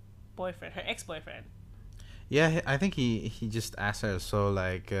her boyfriend, her ex-boyfriend. Yeah, I think he just asked her, so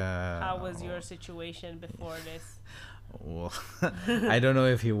like How was your situation before this? Well, I don't know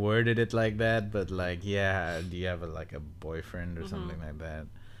if he worded it like that, but like, yeah, do you have a boyfriend or something like that?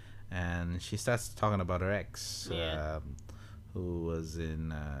 And she starts talking about her ex, Yeah. who was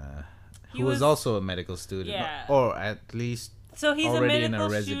in, He who was was- also a medical student, Yeah. or at least So he's a already in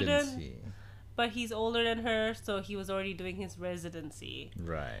medical a student, residency. but he's older than her, so he was already doing his residency.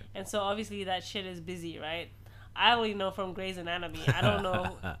 Right. And so obviously that shit is busy, right? I only know from Grey's Anatomy. I don't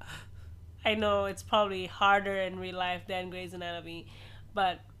know. I know it's probably harder in real life than Grey's Anatomy,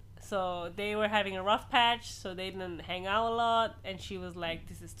 but so they were having a rough patch, so they didn't hang out a lot, and she was like,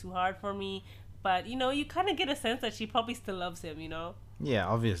 "This is too hard for me." But you kind of get a sense that she probably still loves him, Yeah,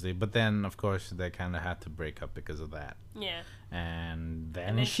 obviously, but then of course they kind of had to break up because of that. Yeah. And then,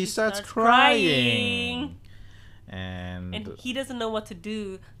 And then she she starts starts crying. crying. And he doesn't know what to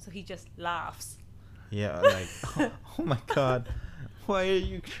do, so he just laughs. yeah, like, oh my god, why are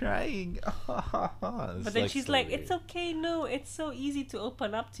you crying? But then she's like, "It's okay. No, it's so easy to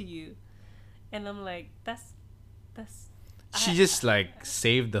open up to you," and I'm like, "That's." She just like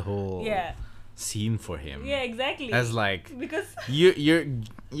saved the whole Yeah. scene for him. Yeah, exactly. As like because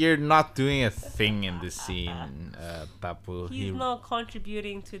you're not doing a thing in this scene, Papu. he's not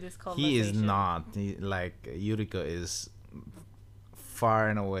contributing to this conversation. He is not. Like Yuriko is far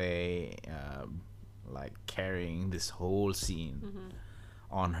and away, like carrying this whole scene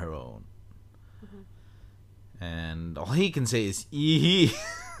on her own. And all he can say is "ee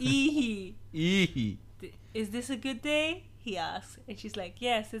Eehee. ee." Is this a good day? He asks, and she's like,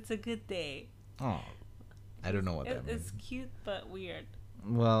 "Yes, it's a good day." Oh, I don't know what that means. It's cute but weird.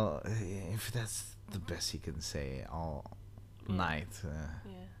 Well, if that's the best he can say all night,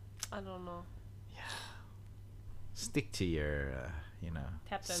 Yeah, I don't know. stick to your,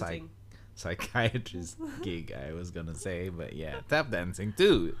 Tap dancing. psychiatrist gig. I was gonna say, but yeah, tap dancing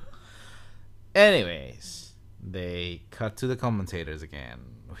too. Anyways, they cut to the commentators again,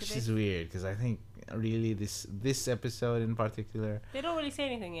 which Did is weird because I think really this episode in particular, They don't really say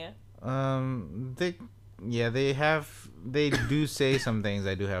anything yet. they do say some things.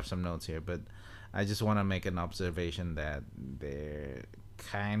 I do have some notes here, but I just want to make an observation that they're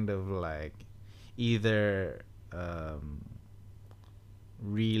kind of like either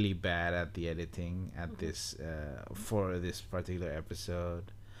really bad at the editing at this for this particular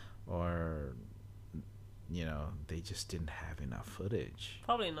episode, or they just didn't have enough footage,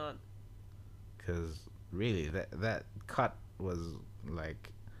 Probably not. because really that cut was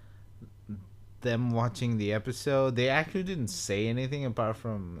like them watching the episode, they actually didn't say anything apart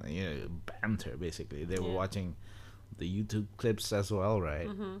from banter. Basically, they were watching the YouTube clips as well, right?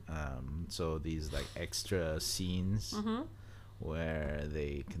 So these like extra scenes where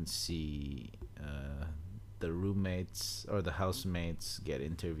they can see the roommates or the housemates get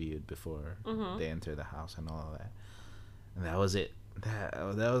interviewed before they enter the house and all of that. And that was it. That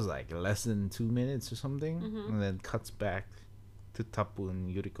was like less than 2 minutes or something, and then cuts back to Tapu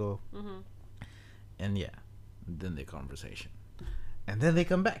and Yuriko, and then the conversation, and then they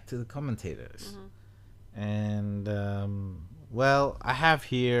come back to the commentators, and well, I have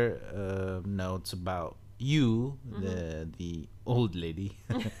here notes about you, the old lady,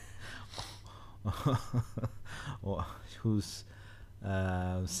 who's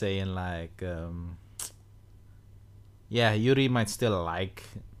saying like. Yeah, Yuri might still like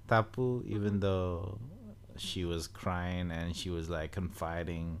Tapu, even though she was crying and she was like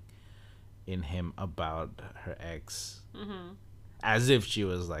confiding in him about her ex, as if she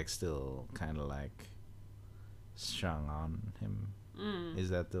was like still kind of like strung on him.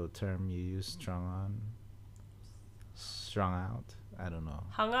 Is that the term you use? Strung on, strung out? I don't know.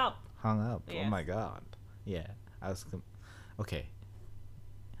 Hung up. Hung up. Yes. Oh my god. Yeah, I was okay.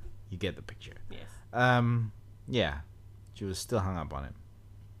 You get the picture. Yes. Yeah. She was still hung up on him.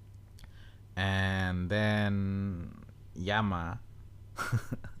 And then Yama,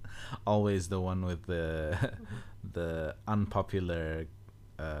 always the one with the unpopular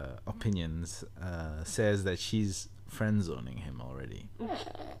opinions, says that she's friend zoning him already.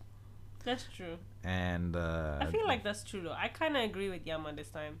 That's true. And I feel like that's true though. I kind of agree with Yama this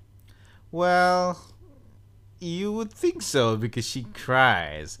time. Well, you would think so because she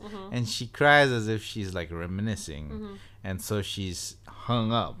cries, and she cries as if she's like reminiscing, and so she's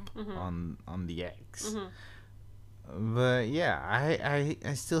hung up on the ex. But yeah,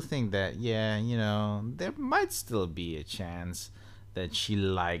 I still think that there might still be a chance that she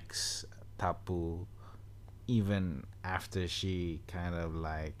likes Tapu even after she kind of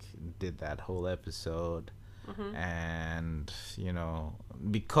like did that whole episode. And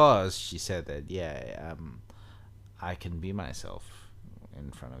because she said that I can be myself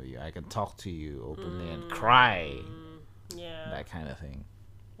in front of you. I can talk to you openly and cry. Yeah. That kind of thing.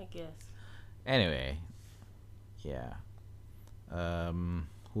 I guess. Anyway, yeah.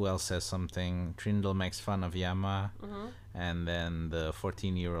 Who else says something? Trindle makes fun of Yama. And then the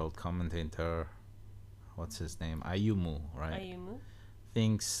 14-year-old commentator, what's his name? Ayumu, right? Ayumu?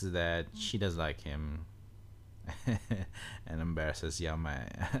 Thinks that she does like him and embarrasses Yama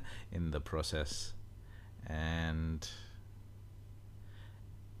in the process. And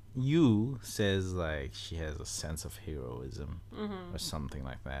Yu says like she has a sense of heroism or something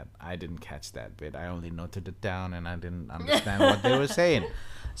like that. I didn't catch that bit. I only noted it down and I didn't understand what they were saying.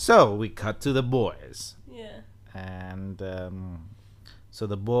 So we cut to the boys. Yeah. And so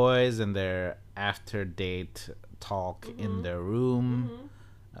the boys and their after date talk in their room,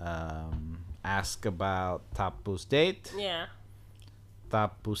 ask about Tapu's date. Yeah.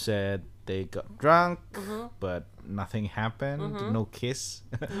 Tapu said they got drunk, but nothing happened. No kiss,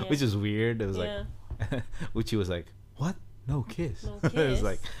 which is weird. It was like, Uchi was like, "What? No kiss?" No It was kiss.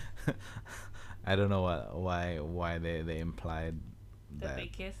 like, I don't know why they implied That they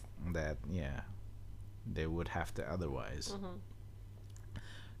kissed. that they would have to otherwise.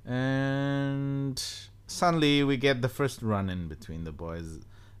 And suddenly we get the first run-in between the boys.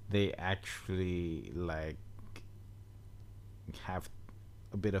 They actually like have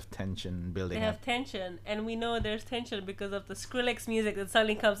a bit of tension building They up. have tension, and we know there's tension because of the Skrillex music that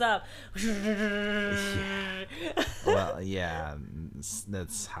suddenly comes up. Well, yeah,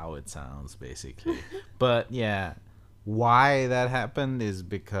 that's how it sounds basically. But yeah, why that happened is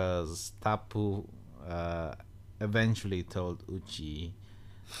because Tapu eventually told Uchi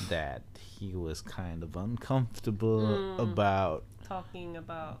that he was kind of uncomfortable about talking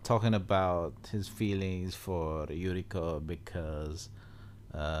about his feelings for Yuriko because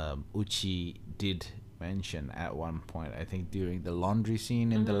Uchi did mention at one point, I think during the laundry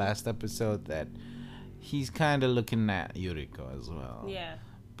scene in the last episode, that he's kind of looking at Yuriko as well. Yeah.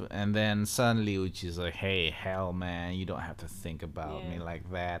 And then suddenly Uchi's like, "Hey, hell, man, you don't have to think about me like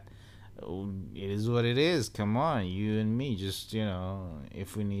that. It is what it is. Come on, you and me, just,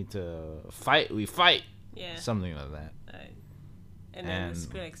 if we need to fight, we fight." Yeah. Something like that. And then the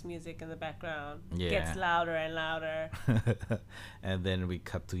Skrillex music in the background Yeah. gets louder and louder. And then we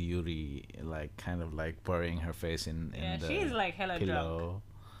cut to Yuri, like, kind of like burying her face in the she's like hella drunk. pillow.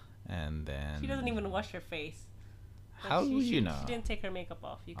 And then She doesn't even wash her face. How would you know? She didn't take her makeup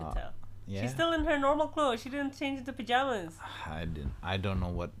off. You can tell. Yeah. She's still in her normal clothes. She didn't change into pajamas. I don't know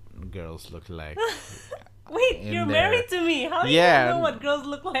what girls look like. Wait, In you're there. married to me. How do Yeah. you know what girls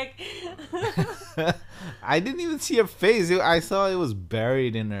look like? I didn't even see her face. I saw it was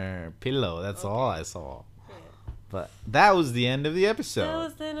buried in her pillow. That's all I saw. Yeah. But that was the end of the That episode.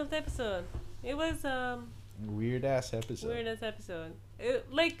 was the end of the episode. It was Weird ass episode. weirdest episode.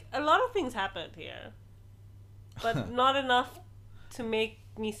 Like a lot of things happened here, but not enough to make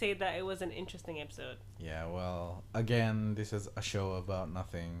me say that it was an interesting episode. Yeah, well, again, this is a show about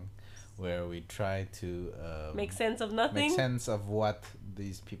nothing, where we try to Make sense of nothing. make sense of what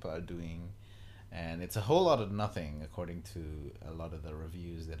these people are doing, and it's a whole lot of nothing according to a lot of the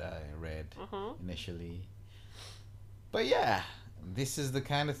reviews that I read Mm-hmm. initially. But yeah, this is the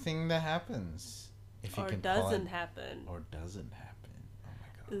kind of thing that happens if you Or can call doesn't it, happen. or doesn't happen. Oh my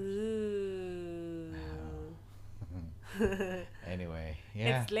god. Ooh. Anyway,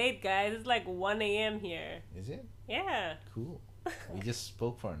 yeah. It's late, guys. It's like 1 a.m. here. Is it Yeah. cool? We just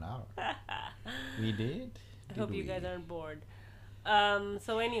spoke for an hour. We did. I hope you guys aren't bored.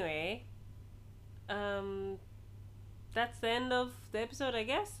 So anyway, that's the end of the episode, I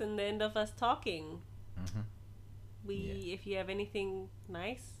guess, and the end of us talking. Mhm. If you have anything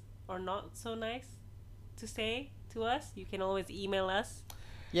nice or not so nice to say to us, you can always email us.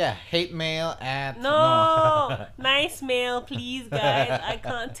 Yeah, hate mail at No, nice mail, please, guys. I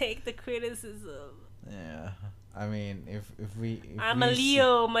can't take the criticism. Yeah, I mean, if we. If I'm we a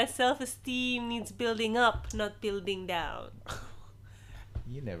Leo. My self-esteem needs building up, not building down.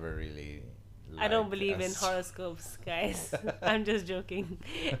 You never really. I don't liked believe in us. horoscopes, guys. I'm just joking.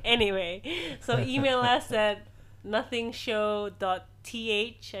 Anyway, so email us at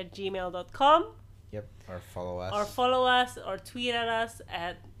nothingshow.th@gmail.com, Yep, or follow us. or follow us or tweet at us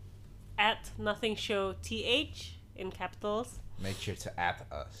at nothingshow.th in capitals. Make sure to at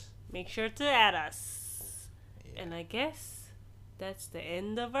us. Make sure to add us. Yeah. And I guess that's the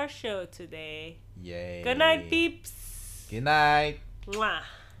end of our show today. Yay. Good night, peeps. Good night. Mwah.